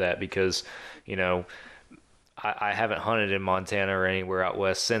to hear that, because, you know, I haven't hunted in Montana or anywhere out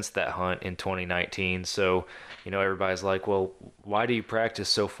west since that hunt in 2019. So, you know, everybody's like, well, why do you practice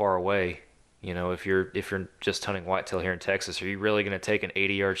so far away? You know, if you're just hunting whitetail here in Texas, are you really going to take an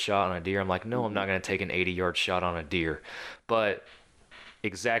 80-yard shot on a deer? I'm like, no, I'm not going to take an 80-yard shot on a deer. But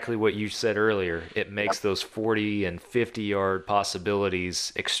exactly what you said earlier, it makes those 40 and 50-yard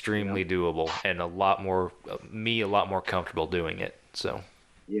possibilities extremely doable, and a lot more comfortable doing it. So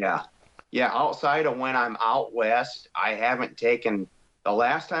yeah, outside of when I'm out west, I haven't taken, the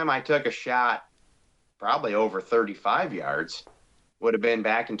last time I took a shot probably over 35 yards would have been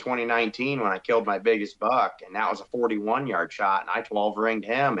back in 2019 when I killed my biggest buck, and that was a 41-yard shot, and I 12 ringed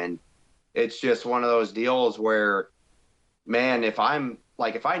him. And it's just one of those deals where, man, if I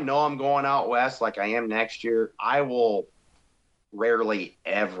know I'm going out west like I am next year, I will rarely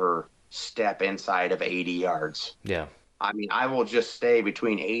ever step inside of 80 yards. Yeah. I mean, I will just stay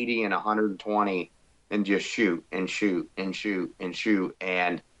between 80 and 120 and just shoot and shoot and shoot and shoot.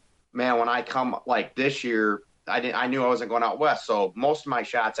 And man, when I come like this year, I knew I wasn't going out west. So most of my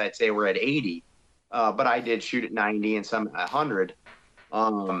shots I'd say were at 80, but I did shoot at 90 and some at 100.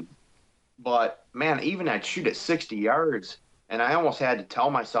 But man, even I'd shoot at 60 yards, and I almost had to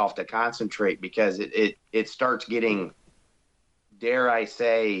tell myself to concentrate, because it starts getting, dare I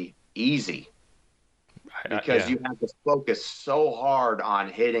say, easy. Because you have to focus so hard on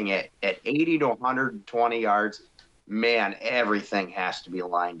hitting it at 80 to 120 yards. Man, everything has to be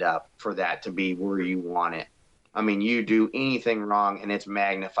lined up for that to be where you want it. I mean, you do anything wrong and it's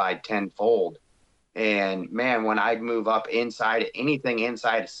magnified tenfold. And man, when I'd move up anything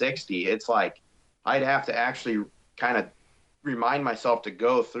inside of 60, it's like I'd have to actually kind of remind myself to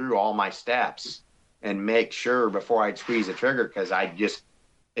go through all my steps and make sure before I'd squeeze the trigger, because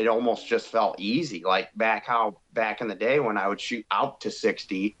it almost just felt easy, like back in the day when I would shoot out to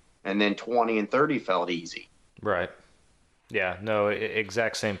 60 and then 20 and 30 felt easy. Right. Yeah, no,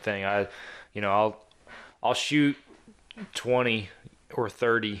 exact same thing. I'll shoot 20 or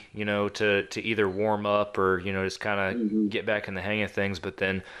 30, you know, to either warm up or, you know, just kind of get back in the hang of things. But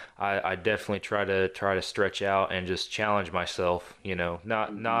then I definitely try to stretch out and just challenge myself, you know,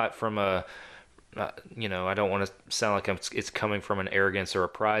 not from a, you know, I don't want to sound like it's coming from an arrogance or a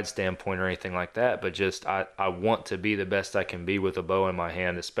pride standpoint or anything like that, but just I want to be the best I can be with a bow in my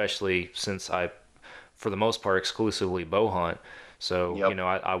hand, especially since I, for the most part, exclusively bow hunt. So, you know,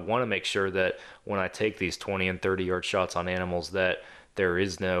 I want to make sure that when I take these 20 and 30-yard shots on animals, that there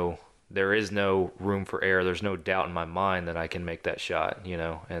is no room for error. There's no doubt in my mind that I can make that shot, you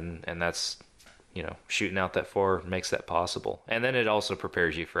know, and that's, you know, shooting out that far makes that possible. And then it also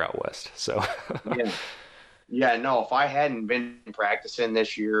prepares you for out west. So yeah, no, if I hadn't been practicing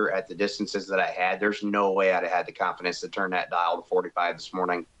this year at the distances that I had, there's no way I'd have had the confidence to turn that dial to 45 this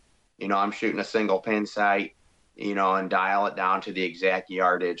morning. You know, I'm shooting a single pin sight, you know, and dial it down to the exact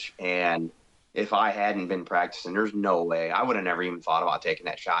yardage. And if I hadn't been practicing, there's no way I would have never even thought about taking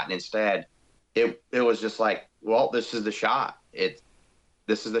that shot. And instead it was just like, well, this is the shot.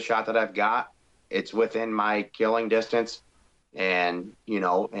 This is the shot that I've got. It's within my killing distance, and, you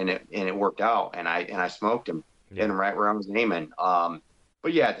know, and it worked out, and I smoked him, hit him right where I was aiming.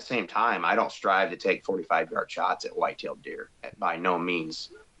 But yeah, at the same time, I don't strive to take 45-yard shots at white-tailed deer, by no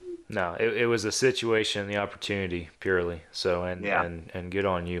means. No, it was a situation, the opportunity purely. So, and good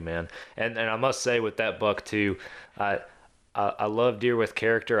on you, man. And I must say with that buck too, I love deer with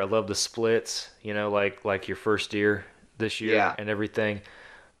character. I love the splits, like your first deer this year and everything.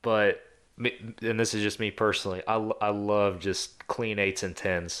 But, and this is just me personally, I love just clean 8s and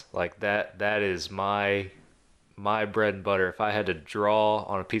 10s. Like that is my bread and butter. If I had to draw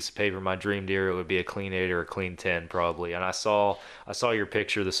on a piece of paper my dream deer, it would be a clean 8 or a clean 10 probably. And I saw your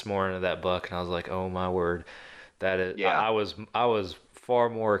picture this morning of that buck, and I was like, oh my word, that is. Yeah. I was far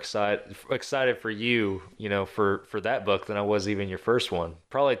more excited for you, for that buck than I was even your first one.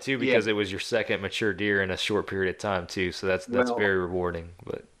 Probably too because it was your second mature deer in a short period of time too. So that's very rewarding.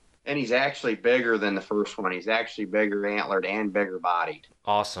 But. And he's actually bigger than the first one. He's actually bigger antlered and bigger bodied.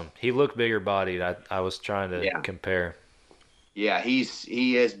 Awesome. He looked bigger bodied. I was trying to compare. Yeah,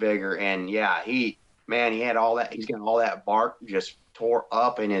 he is bigger, and he had all that. He's got all that bark just tore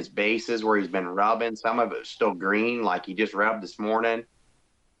up in his bases where he's been rubbing. Some of it was still green, like he just rubbed this morning.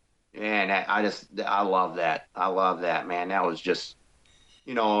 And I love that. I love that, man. That was just,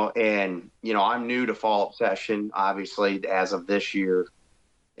 I'm new to fall obsession, obviously, as of this year.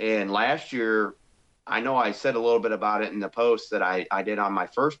 And last year, I know I said a little bit about it in the post that I did on my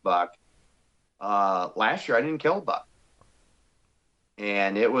first buck. Last year, I didn't kill a buck.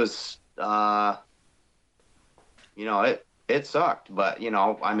 And it was, it sucked. But,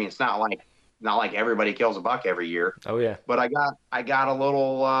 it's not like everybody kills a buck every year. Oh, yeah. But I got a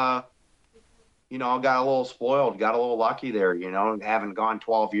little, got a little spoiled, got a little lucky there, having gone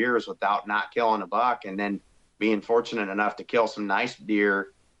 12 years without not killing a buck, and then being fortunate enough to kill some nice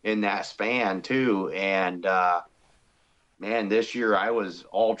deer in that span too. And this year I was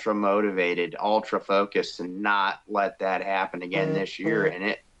ultra motivated, ultra focused to not let that happen again this year.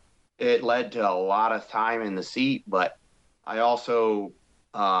 And it led to a lot of time in the seat, but I also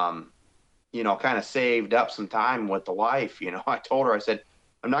kind of saved up some time with the wife. I told her, I said,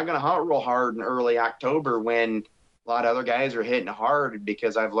 I'm not going to hunt real hard in early October when a lot of other guys are hitting hard,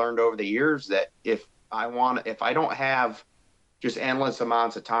 because I've learned over the years that if I don't have just endless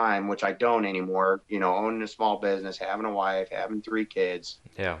amounts of time, which I don't anymore, owning a small business, having a wife, having 3 kids.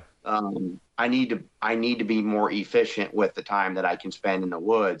 Yeah. I need to be more efficient with the time that I can spend in the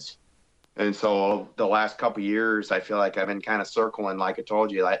woods. And so the last couple of years, I feel like I've been kind of circling, like I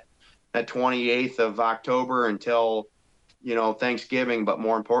told you, like that 28th of October until, Thanksgiving, but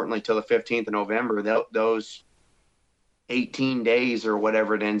more importantly, till the 15th of November, those 18 days or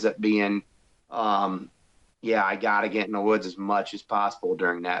whatever it ends up being, I got to get in the woods as much as possible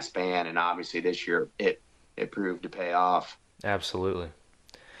during that span. And obviously this year it proved to pay off. Absolutely.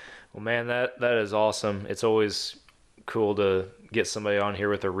 Well, man, that is awesome. It's always cool to get somebody on here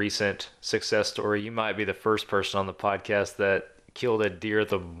with a recent success story. You might be the first person on the podcast that killed a deer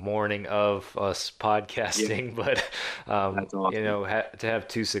the morning of us podcasting, but that's awesome. To have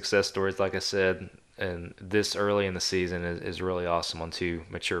 2 success stories, like I said, and this early in the season is really awesome on 2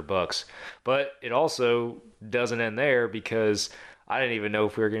 mature bucks. But it also doesn't end there, because I didn't even know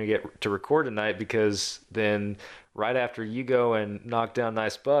if we were going to get to record tonight, because then right after you go and knock down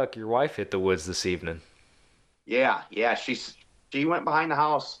nice buck, your wife hit the woods this evening. Yeah. She went behind the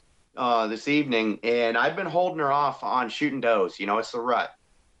house this evening, and I've been holding her off on shooting does. It's the rut.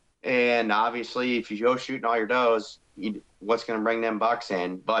 And obviously if you go shooting all your does, what's going to bring them bucks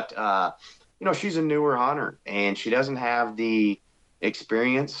in? But, she's a newer hunter, and she doesn't have the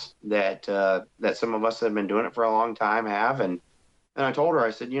experience that some of us that have been doing it for a long time have. And I told her,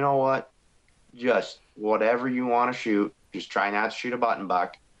 I said, you know what, just whatever you want to shoot, just try not to shoot a button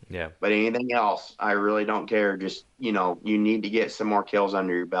buck. Yeah. But anything else, I really don't care. Just, you need to get some more kills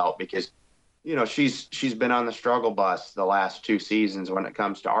under your belt, because, she's been on the struggle bus the last 2 seasons when it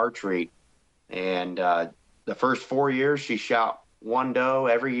comes to archery. And the first 4 years she shot 1 doe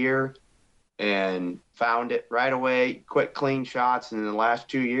every year and found it right away, quick, clean shots. And in the last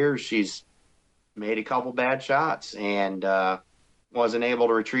 2 years, she's made a couple bad shots and wasn't able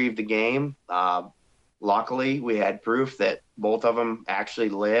to retrieve the game. Luckily, we had proof that both of them actually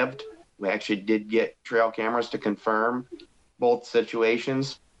lived. We actually did get trail cameras to confirm both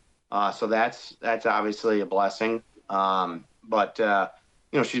situations. So that's obviously a blessing. But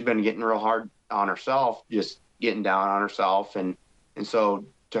she's been getting real hard on herself, just getting down on herself. And so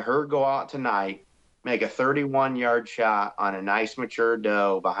to her go out tonight, make a 31-yard shot on a nice mature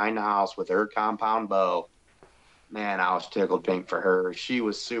doe behind the house with her compound bow, man, I was tickled pink for her. She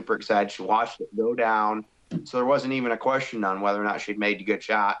was super excited. She watched it go down. So there wasn't even a question on whether or not she'd made a good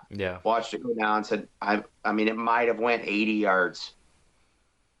shot. Yeah. Watched it go down and said, I mean, it might have went 80 yards.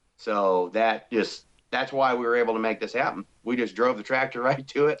 So that's why we were able to make this happen. We just drove the tractor right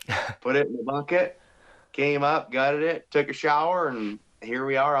to it, put it in the bucket, came up, gutted it, took a shower, and here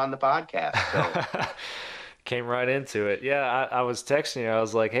we are on the podcast. So. came right into it. Yeah, I was texting you. I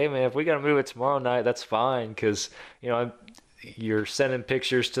was like, hey, man, if we got to move it tomorrow night, that's fine. Because, you're sending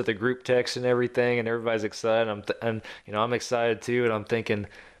pictures to the group text and everything, and everybody's excited. And I'm excited too. And I'm thinking,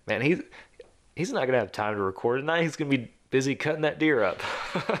 man, he's not going to have time to record tonight. He's going to be busy cutting that deer up.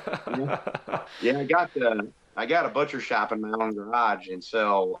 Yeah, I got a butcher shop in my own garage. And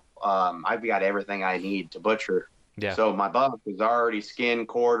so I've got everything I need to butcher. Yeah. So my buck is already skinned,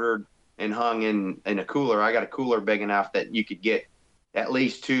 quartered, and hung in a cooler. I got a cooler big enough that you could get at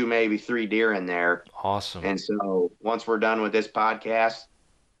least 2, maybe 3 deer in there. Awesome. And so once we're done with this podcast,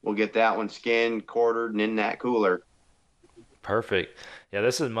 we'll get that one skinned, quartered, and in that cooler. Perfect. Yeah,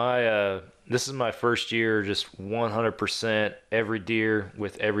 this is my first year, just 100% every deer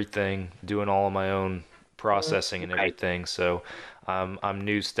with everything, doing all of my own processing and everything. So I'm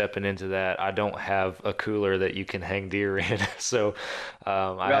new stepping into that. I don't have a cooler that you can hang deer in, so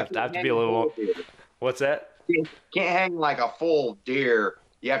I have to be a little. What's that? You can't hang like a full deer.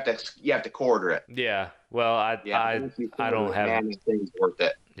 You have to quarter it. Yeah. Well, I don't have. Man, this thing's worth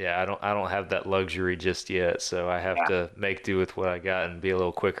it. Yeah, I don't have that luxury just yet, so I have to make do with what I got and be a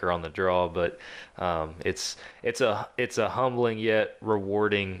little quicker on the draw. But it's a humbling yet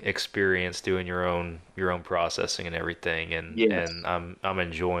rewarding experience doing your own processing and everything, and I'm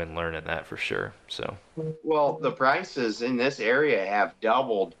enjoying learning that for sure. So well, the prices in this area have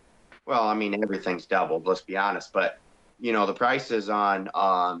doubled. Well, I mean everything's doubled. Let's be honest, but the prices on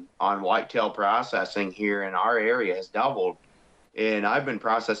whitetail processing here in our area has doubled. And I've been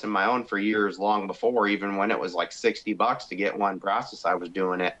processing my own for years, long before, even when it was like $60 to get one process, I was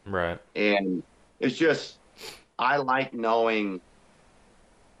doing it. Right. And it's just, I like knowing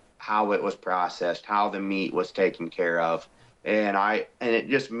how it was processed, how the meat was taken care of. And it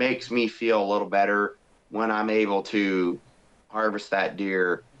just makes me feel a little better when I'm able to harvest that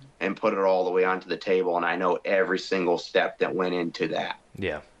deer and put it all the way onto the table. And I know every single step that went into that.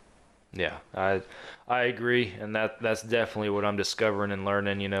 Yeah. Yeah, I agree, and that's definitely what I'm discovering and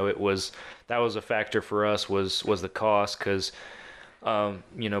learning. That was a factor for us was the cost, because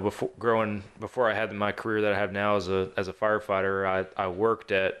before I had my career that I have now as a firefighter, I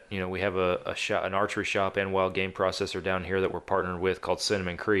worked at we have an archery shop and wild game processor down here that we're partnered with called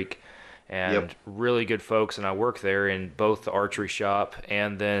Cinnamon Creek, and really good folks, and I worked there in both the archery shop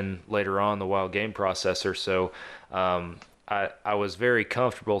and then later on the wild game processor. So I was very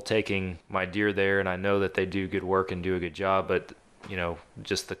comfortable taking my deer there, and I know that they do good work and do a good job, but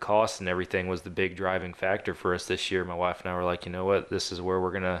just the cost and everything was the big driving factor for us this year. My wife and I were like, you know what, this is where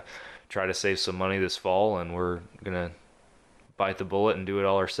we're going to try to save some money this fall, and we're going to bite the bullet and do it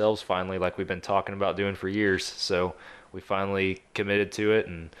all ourselves finally, like we've been talking about doing for years. So we finally committed to it,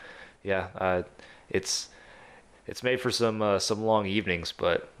 and it's made for some long evenings,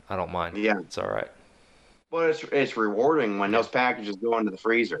 but I don't mind. Yeah. It's all right. Well, it's rewarding when those packages go into the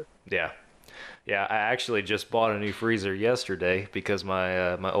freezer. Yeah. Yeah, I actually just bought a new freezer yesterday because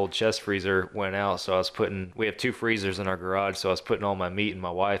my old chest freezer went out. So we have 2 freezers in our garage, so I was putting all my meat in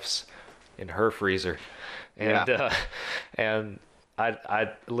my wife's, in her freezer. And and I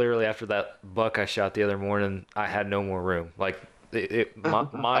literally, after that buck I shot the other morning, I had no more room. Like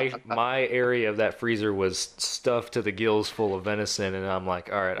my area of that freezer was stuffed to the gills full of venison, and I'm like,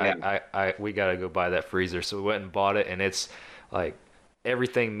 all right, we gotta go buy that freezer. So we went and bought it, and it's like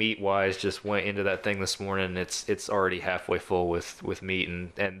everything meat wise just went into that thing this morning. It's already halfway full with meat,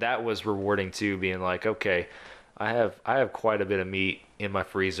 and that was rewarding too, being like, okay, I have quite a bit of meat in my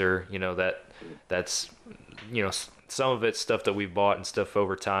freezer, that's some of it's stuff that we've bought and stuff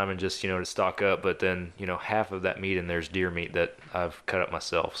over time and just, to stock up. But then, half of that meat in there's deer meat that I've cut up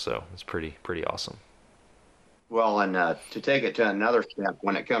myself. So it's pretty awesome. Well, and to take it to another step,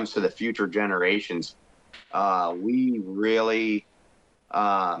 when it comes to the future generations, we really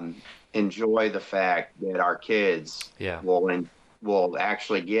enjoy the fact that our kids will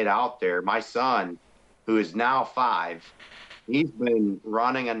actually get out there. My son, who is now 5, he's been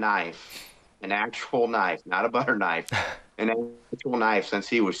running a knife. An actual knife, not a butter knife, an actual knife since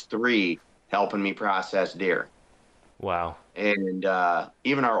he was 3, helping me process deer. Wow. And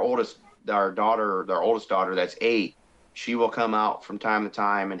even our oldest daughter that's 8, she will come out from time to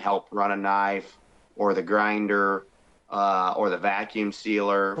time and help run a knife or the grinder or the vacuum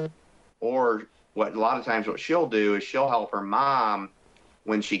sealer. Or a lot of times what she'll do is she'll help her mom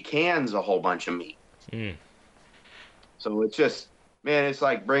when she cans a whole bunch of meat. Mm. So it's just, man, it's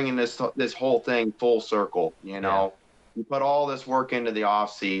like bringing this whole thing full circle. You put all this work into the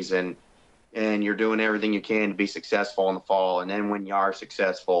off season, and you're doing everything you can to be successful in the fall. And then when you are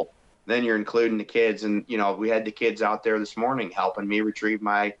successful, then you're including the kids. And we had the kids out there this morning helping me retrieve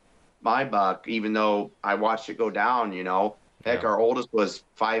my my buck, even though I watched it go down, you know. Heck, Yeah. our oldest was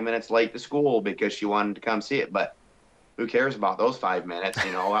 5 minutes late to school because she wanted to come see it. But who cares about those 5 minutes?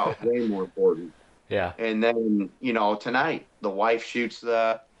 You know, that was way more important. Yeah. And then, you know, tonight the wife shoots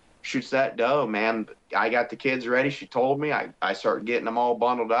that doe, man. I got the kids ready. She told me. I started getting them all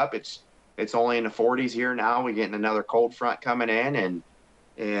bundled up. It's only in the 40s here now. We're getting another cold front coming in,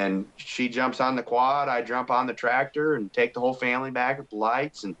 and she jumps on the quad. I jump on the tractor and take the whole family back with the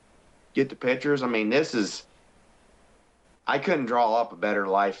lights and get the pictures. I mean, I couldn't draw up a better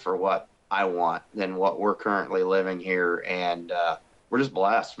life for what I want than what we're currently living here. And we're just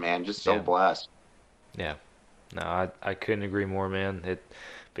blessed, man. Just so blessed. Yeah. No, I couldn't agree more, man.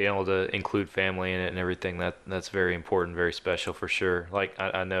 Being able to include family in it and everything, that's very important, very special for sure. Like,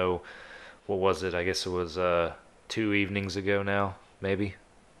 I know, what was it? I guess it was 2 evenings ago now, maybe.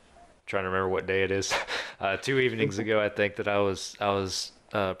 Trying to remember what day it is. 2 evenings ago, I think, that I was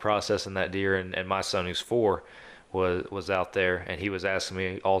processing that deer, and my son, who's 4, was out there, and he was asking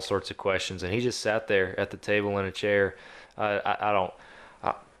me all sorts of questions, and he just sat there at the table in a chair.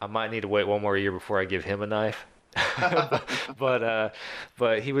 I might need to wait one more year before I give him a knife. but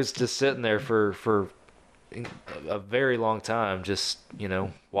he was just sitting there for a very long time, just, you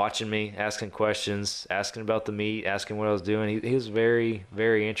know, watching me, asking questions, asking about the meat, asking what I was doing. He was very,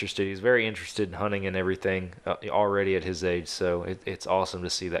 very interested. He's very interested in hunting and everything already at his age. So it's awesome to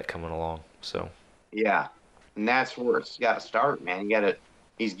see that coming along. So yeah, and that's where it's got to start, man.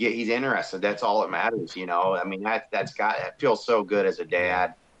 He's interested. That's all that matters, you know. I mean, that feels so good as a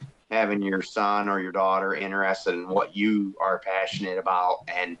dad, having your son or your daughter interested in what you are passionate about.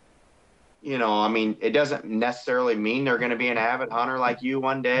 And, you know, I mean, it doesn't necessarily mean they're going to be an avid hunter like you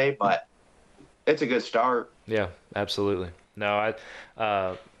one day, but it's a good start. Yeah, absolutely. No,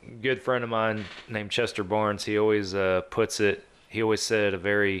 good friend of mine named Chester Barnes, he always he always said it a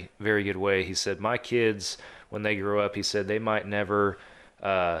very, very good way. He said, my kids, when they grow up, he said, they might never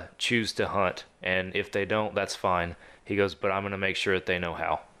choose to hunt. And if they don't, that's fine. He goes, but I'm going to make sure that they know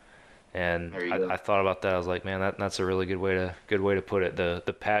how. And I thought about that. I was like, man, that's a really good way to put it.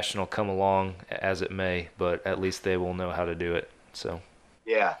 The passion will come along as it may, but at least they will know how to do it. So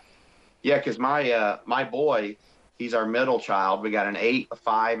yeah, because my boy, he's our middle child. We got an 8, a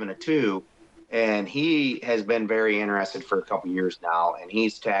 5, and a 2, and he has been very interested for a couple years now, and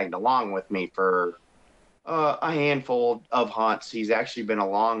he's tagged along with me for a handful of hunts. He's actually been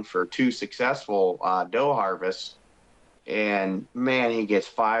along for 2 successful doe harvests. And man, he gets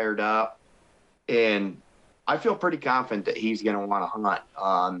fired up, and I feel pretty confident that he's going to want to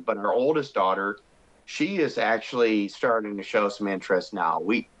hunt. But our oldest daughter, she is actually starting to show some interest now.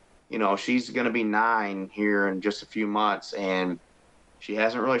 She's going to be 9 here in just a few months, and she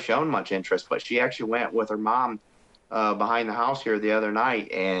hasn't really shown much interest, but she actually went with her mom behind the house here the other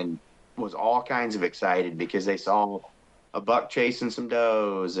night and was all kinds of excited because they saw a buck chasing some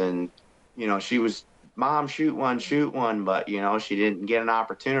does, and, you know, she was, Mom, shoot one, but, you know, she didn't get an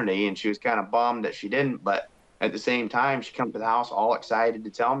opportunity, and she was kind of bummed that she didn't, but at the same time, she come to the house all excited to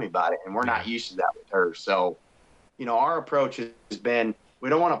tell me about it, and we're not used to that with her. So, you know, our approach has been, we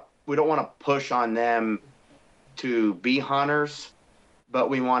don't want to push on them to be hunters, but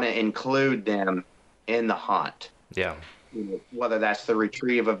we want to include them in the hunt. Yeah. You know, whether that's the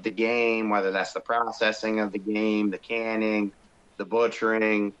retrieve of the game, whether that's the processing of the game, the canning, the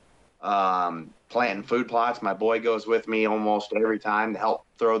butchering, planting food plots. My boy goes with me almost every time to help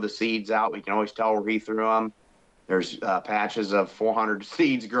throw the seeds out. We can always tell where he threw them. There's patches of 400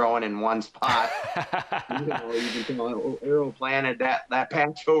 seeds growing in one spot. You can tell Errol planted that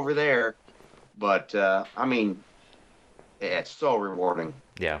patch over there. But, I mean, it's so rewarding.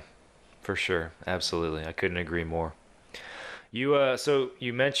 Yeah, for sure. Absolutely. I couldn't agree more. So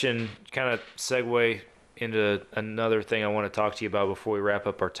you mentioned, kind of segue into another thing I want to talk to you about before we wrap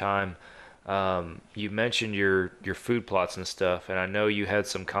up our time. You mentioned your food plots and stuff, and I know you had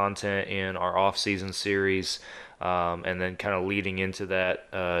some content in our off-season series, and then kind of leading into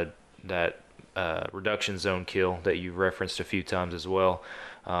that reduction zone kill that you've referenced a few times as well,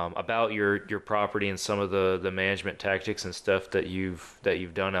 about your property and some of the management tactics and stuff that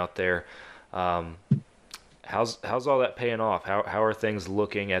you've done out there. How's all that paying off? How are things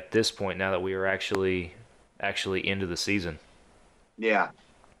looking at this point now that we are actually into the season? Yeah.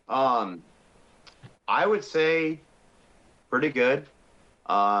 I would say pretty good.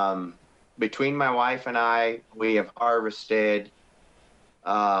 Between my wife and I, we have harvested,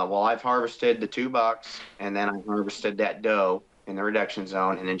 I've harvested the 2 bucks, and then I harvested that doe in the reduction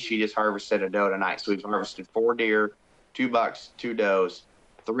zone, and then she just harvested a doe tonight. So we've harvested 4 deer, 2 bucks, 2 does.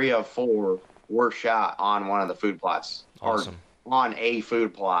 3 of 4 were shot on one of the food plots. Awesome. Or on a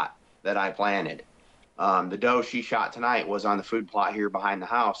food plot. that I planted. The doe she shot tonight was on the food plot here behind the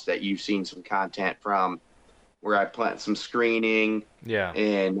house that you've seen some content from, where I planted some screening. Yeah.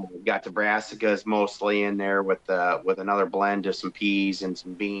 And got the brassicas mostly in there with another blend of some peas and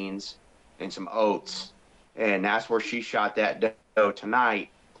some beans and some oats. And that's where she shot that doe tonight.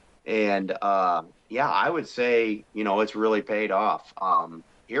 And yeah, I would say, it's really paid off.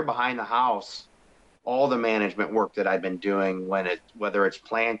 Here behind the house, all the management work that I've been doing, whether it's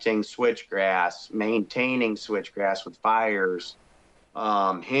planting switchgrass, maintaining switchgrass with fires,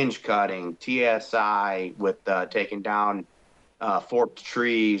 hinge cutting, TSI with taking down forked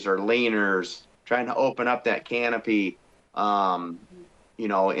trees or leaners, trying to open up that canopy,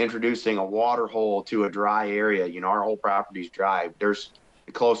 introducing a water hole to a dry area. Our whole property's dry.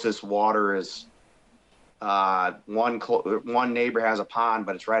 The closest water is one neighbor has a pond,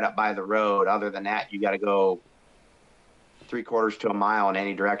 but it's right up by the road. Other than that, you got to go 3/4 to a mile in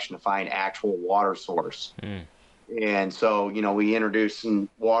any direction to find actual water source. And so, we introduced some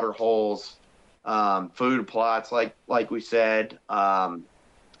water holes, food plots, like we said, and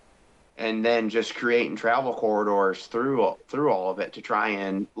then just creating travel corridors through all of it to try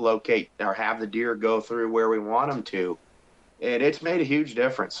and locate or have the deer go through where we want them to. And it's made a huge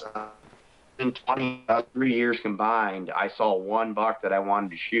difference. In 23 years combined, I saw one buck that I wanted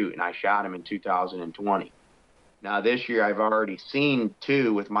to shoot, and I shot him in 2020. Now this year I've already seen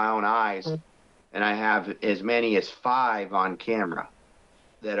 2 with my own eyes, and I have as many as 5 on camera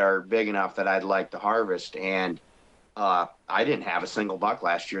that are big enough that I'd like to harvest. And I didn't have a single buck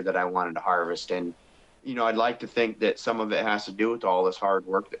last year that I wanted to harvest. And, I'd like to think that some of it has to do with all this hard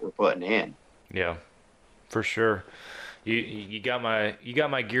work that we're putting in. Yeah, for sure. You got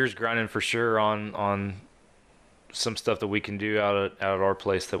my gears grinding for sure on some stuff that we can do out at our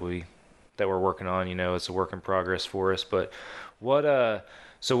place that we're working on. It's a work in progress for us. But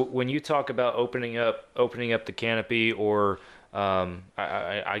so when you talk about opening up the canopy, or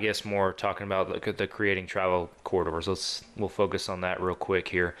I guess more talking about the creating travel corridors, we'll focus on that real quick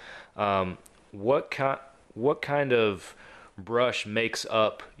here. What kind of brush makes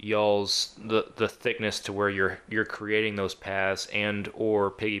up y'all's the thickness to where you're creating those paths, and or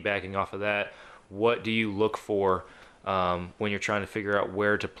piggybacking off of that, what do you look for when you're trying to figure out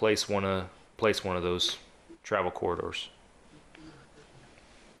where to place one of those travel corridors?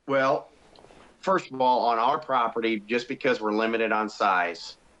 Well, first of all, on our property, just because we're limited on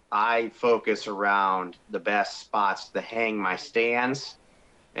size, I focus around the best spots to hang my stands.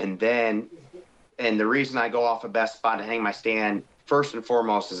 And the reason I go off a best spot to hang my stand, first and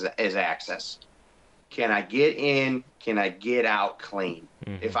foremost, is access. Can I get in? Can I get out clean?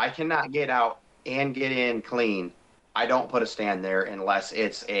 Mm-hmm. If I cannot get out and get in clean, I don't put a stand there unless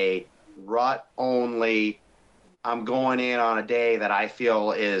it's a rut only. I'm going in on a day that I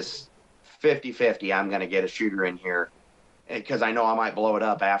feel is 50-50. I'm going to get a shooter in here because I know I might blow it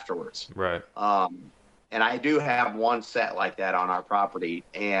up afterwards. Right. And I do have one set like that on our property,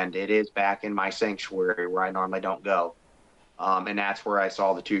 and it is back in my sanctuary where I normally don't go. And that's where I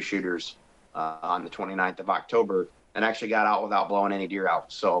saw the 2 shooters on the 29th of October, and actually got out without blowing any deer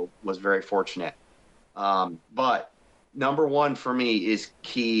out. So was very fortunate. But number one for me is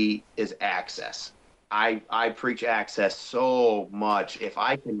access. I preach access so much. If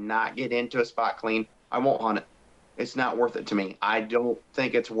I cannot get into a spot clean, I won't hunt it. It's not worth it to me. I don't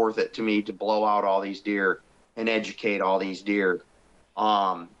think it's worth it to me to blow out all these deer and educate all these deer.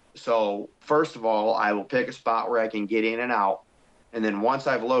 So first of all, I will pick a spot where I can get in and out. And then once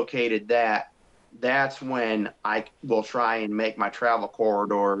I've located that, that's when I will try and make my travel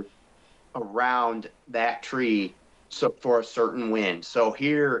corridor around that tree for a certain wind. So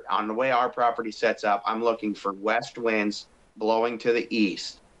here, on the way our property sets up, I'm looking for west winds blowing to the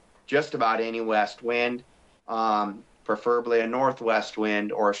east. Just about any west wind, preferably a northwest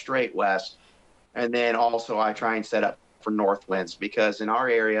wind or a straight west. And then also I try and set up for north winds, because in our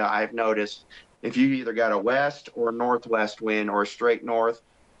area, I've noticed if you either got a west or northwest wind or a straight north,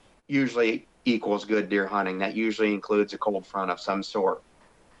 usually equals good deer hunting. That usually includes a cold front of some sort.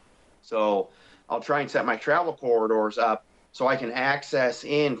 So I'll try and set my travel corridors up so I can access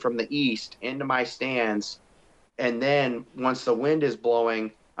in from the east into my stands. And then once the wind is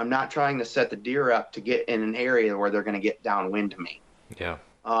blowing, I'm not trying to set the deer up to get in an area where they're going to get downwind to me. Yeah.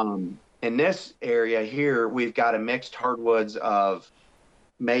 In this area here, we've got a mixed hardwoods of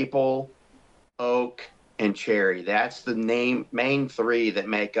maple, oak, and cherry. That's the main 3 that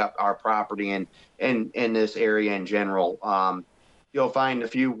make up our property and in this area in general. You'll find a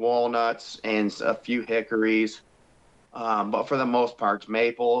few walnuts and a few hickories, but for the most part, it's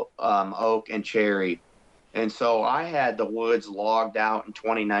maple, oak, and cherry. And so I had the woods logged out in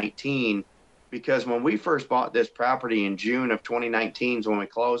 2019 because when we first bought this property in June of 2019 is when we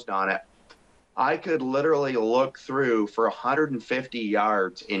closed on it. I could literally look through for 150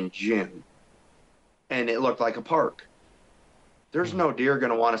 yards in June, and it looked like a park. There's no deer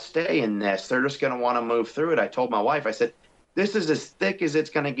going to want to stay in this. They're just going to want to move through it. I told my wife, I said, this is as thick as it's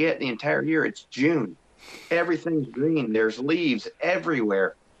going to get the entire year. It's June. Everything's green. There's leaves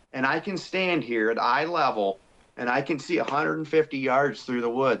everywhere. And I can stand here at eye level, and I can see 150 yards through the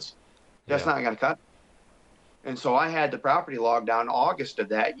woods. That's not going to cut. And so I had the property logged down August of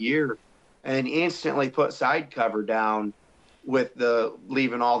that year and instantly put side cover down with the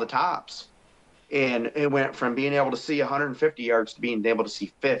leaving all the tops. And it went from being able to see 150 yards to being able to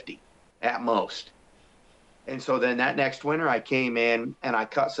see 50 at most. And so then that next winter I came in and I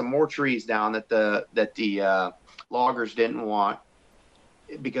cut some more trees down that the loggers didn't want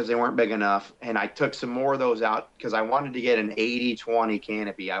because they weren't big enough. And I took some more of those out because I wanted to get an 80-20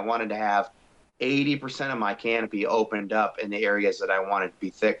 canopy. I wanted to have 80% of my canopy opened up in the areas that I wanted to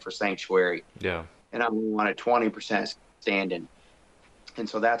be thick for sanctuary. Yeah. And I wanted 20% standing. And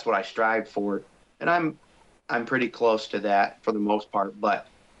so that's what I strived for. And I'm pretty close to that for the most part. But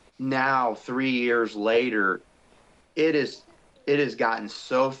now 3 years later, it has gotten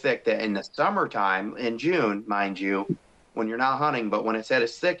so thick that in the summertime, in June, mind you, when you're not hunting, but when it's at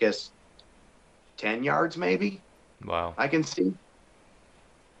its thickest, 10 yards maybe. Wow. I can see.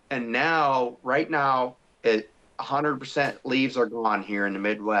 And now, right now, 100% leaves are gone here in the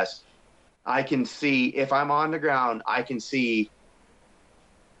Midwest. I can see, if I'm on the ground, I can see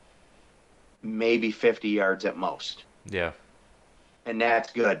maybe 50 yards at most. Yeah. And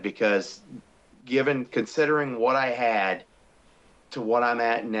that's good because considering what I had to what I'm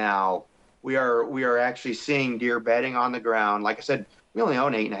at now, we are actually seeing deer bedding on the ground. Like I said, we only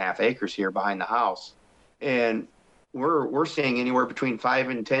own 8.5 acres here behind the house. And we're seeing anywhere between 5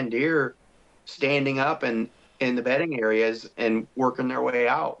 and 10 deer standing up in the bedding areas and working their way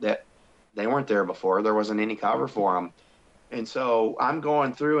out that they weren't there before. There wasn't any cover for them. And so I'm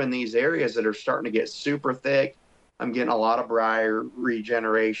going through in these areas that are starting to get super thick. I'm getting a lot of briar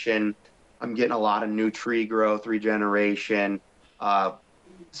regeneration. I'm getting a lot of new tree growth regeneration.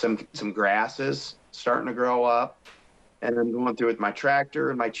 Some grasses starting to grow up. And I'm going through with my tractor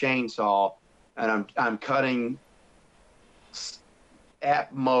and my chainsaw, and I'm cutting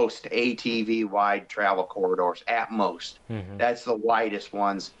at most ATV wide travel corridors, at most. Mm-hmm. That's the widest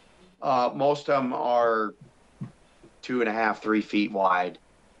ones. Most of them are 2.5, 3 feet wide,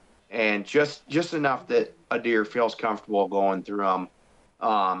 and just enough that a deer feels comfortable going through them,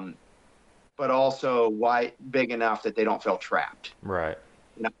 but also big enough that they don't feel trapped. Right.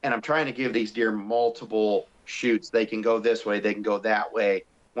 And I'm trying to give these deer multiple chutes. They can go this way, they can go that way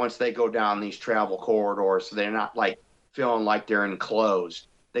once they go down these travel corridors, so they're not like feeling like they're enclosed.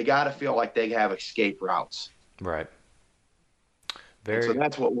 They got to feel like they have escape routes. Right. So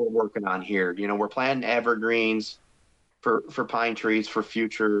that's what we're working on here. You know, we're planting evergreens for pine trees for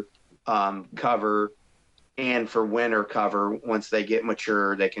future cover and for winter cover. Once they get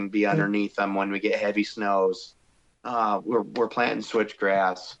mature, they can be underneath them when we get heavy snows. We're planting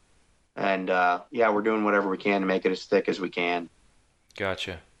switchgrass, and we're doing whatever we can to make it as thick as we can.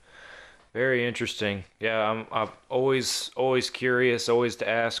 Gotcha. Very interesting. Yeah, I'm always curious, always to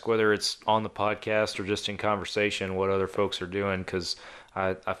ask whether it's on the podcast or just in conversation what other folks are doing, because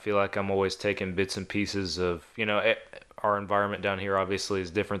I feel like I'm always taking bits and pieces of, our environment down here obviously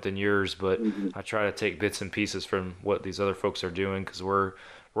is different than yours, but I try to take bits and pieces from what these other folks are doing, because we're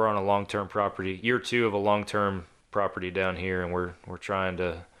on a long-term property, year 2 of a long-term property down here, and we're trying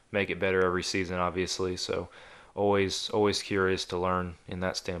to make it better every season, obviously. So always curious to learn in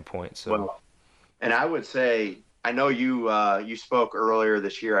that standpoint. So, well, and I would say, I know you spoke earlier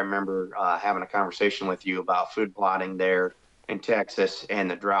this year. I remember having a conversation with you about food plotting there in Texas and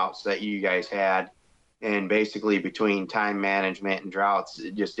the droughts that you guys had. And basically between time management and droughts,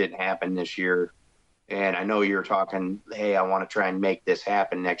 it just didn't happen this year. And I know you're talking, hey, I want to try and make this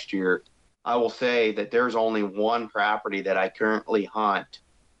happen next year. I will say that there's only one property that I currently hunt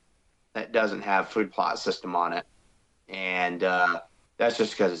that doesn't have food plot system on it. And that's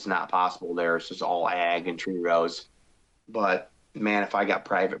just because it's not possible there. It's just all ag and tree rows. But, man, if I got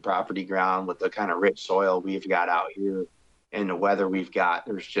private property ground with the kind of rich soil we've got out here and the weather we've got,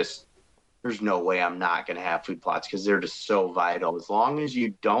 there's no way I'm not going to have food plots, because they're just so vital. As long as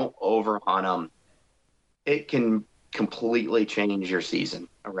you don't overhunt them, it can completely change your season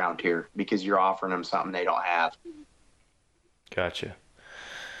around here because you're offering them something they don't have. Gotcha.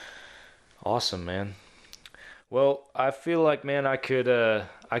 Awesome, man. Well, I feel like, man, I could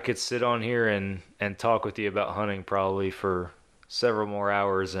I could sit on here and talk with you about hunting probably for several more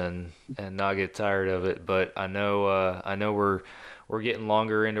hours and not get tired of it. But I know we're getting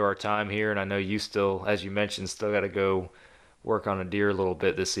longer into our time here, and I know you still, as you mentioned, still got to go work on a deer a little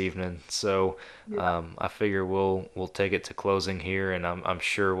bit this evening. So I figure we'll take it to closing here, and I'm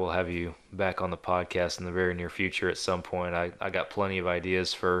sure we'll have you back on the podcast in the very near future at some point. I got plenty of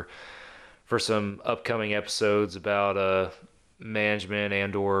ideas for some upcoming episodes about management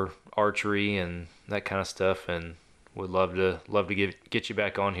and or archery and that kind of stuff, and would love to get you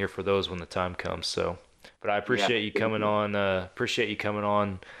back on here for those when the time comes. So, but I appreciate you coming on. Appreciate you coming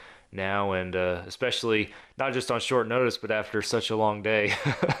on now, and especially not just on short notice, but after such a long day,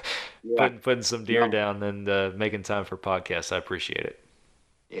 putting some deer down and making time for podcasts. I appreciate it.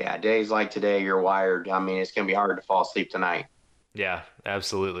 Yeah, days like today, you're wired. I mean, it's gonna be hard to fall asleep tonight. Yeah,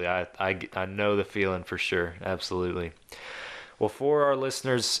 absolutely. I know the feeling for sure. Absolutely. Well, for our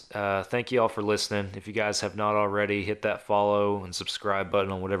listeners, thank you all for listening. If you guys have not already, hit that follow and subscribe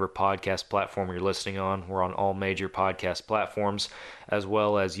button on whatever podcast platform you're listening on. We're on all major podcast platforms, as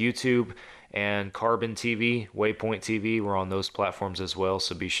well as YouTube and Carbon TV, Waypoint TV. We're on those platforms as well,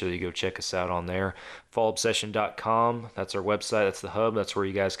 so be sure you go check us out on there. FallObsession.com, that's our website, that's the hub. That's where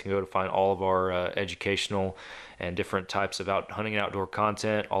you guys can go to find all of our educational and different types of hunting and outdoor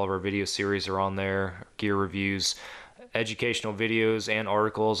content. All of our video series are on there, gear reviews, educational videos and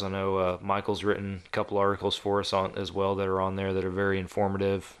articles. I know Michael's written a couple articles for us on as well that are on there that are very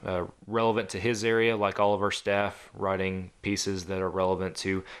informative, relevant to his area, like all of our staff writing pieces that are relevant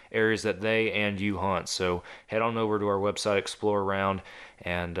to areas that they and you hunt. So head on over to our website, explore around,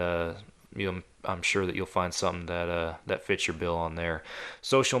 and I'm sure that you'll find something that fits your bill on there.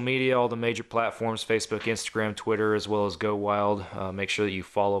 Social media, all the major platforms, Facebook, Instagram, Twitter, as well as Go Wild. Make sure that you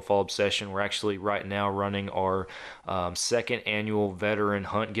follow Fall Obsession. We're actually right now running our second annual veteran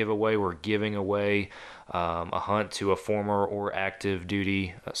hunt giveaway. We're giving away a hunt to a former or active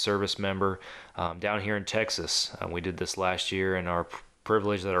duty service member down here in Texas. We did this last year, and our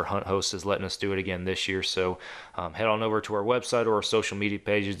privilege that our hunt host is letting us do it again this year. So head on over to our website or our social media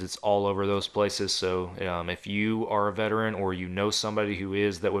pages. It's all over those places. So if you are a veteran or you know somebody who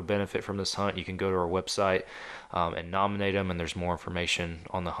is that would benefit from this hunt, you can go to our website and nominate them, and there's more information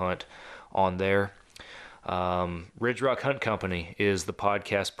on the hunt on there. Ridge Rock Hunt Company is the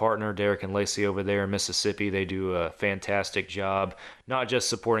podcast partner. Derek and Lacey over there in Mississippi, they do a fantastic job, not just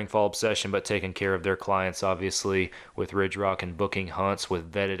supporting Fall Obsession, but taking care of their clients, obviously, with Ridge Rock and booking hunts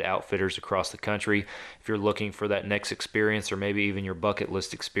with vetted outfitters across the country. If you're looking for that next experience, or maybe even your bucket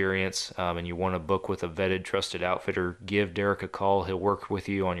list experience, and you want to book with a vetted, trusted outfitter, give Derek a call. He'll work with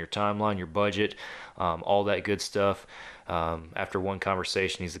you on your timeline, your budget, all that good stuff. After one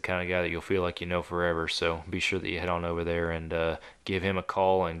conversation, he's the kind of guy that you'll feel like you know forever. So be sure that you head on over there and give him a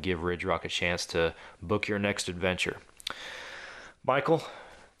call and give Ridge Rock a chance to book your next adventure. Michael,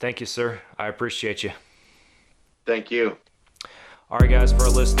 thank you, sir. I appreciate you. Thank you. All right, guys, for our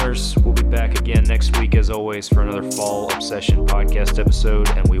listeners, we'll be back again next week, as always, for another Fall Obsession podcast episode,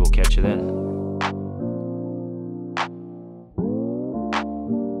 and we will catch you then.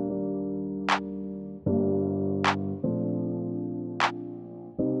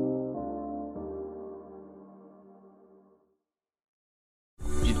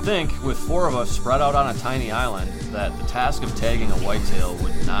 Think, with 4 of us spread out on a tiny island, that the task of tagging a whitetail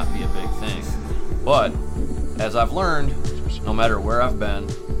would not be a big thing. But, as I've learned, no matter where I've been,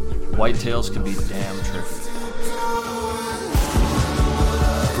 whitetails can be damn tricky.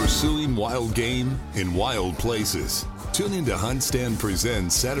 Pursuing wild game in wild places. Tune in to Hunt Stand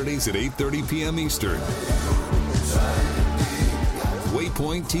Presents Saturdays at 8:30 p.m. Eastern.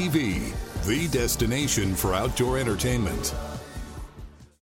 Waypoint TV, the destination for outdoor entertainment.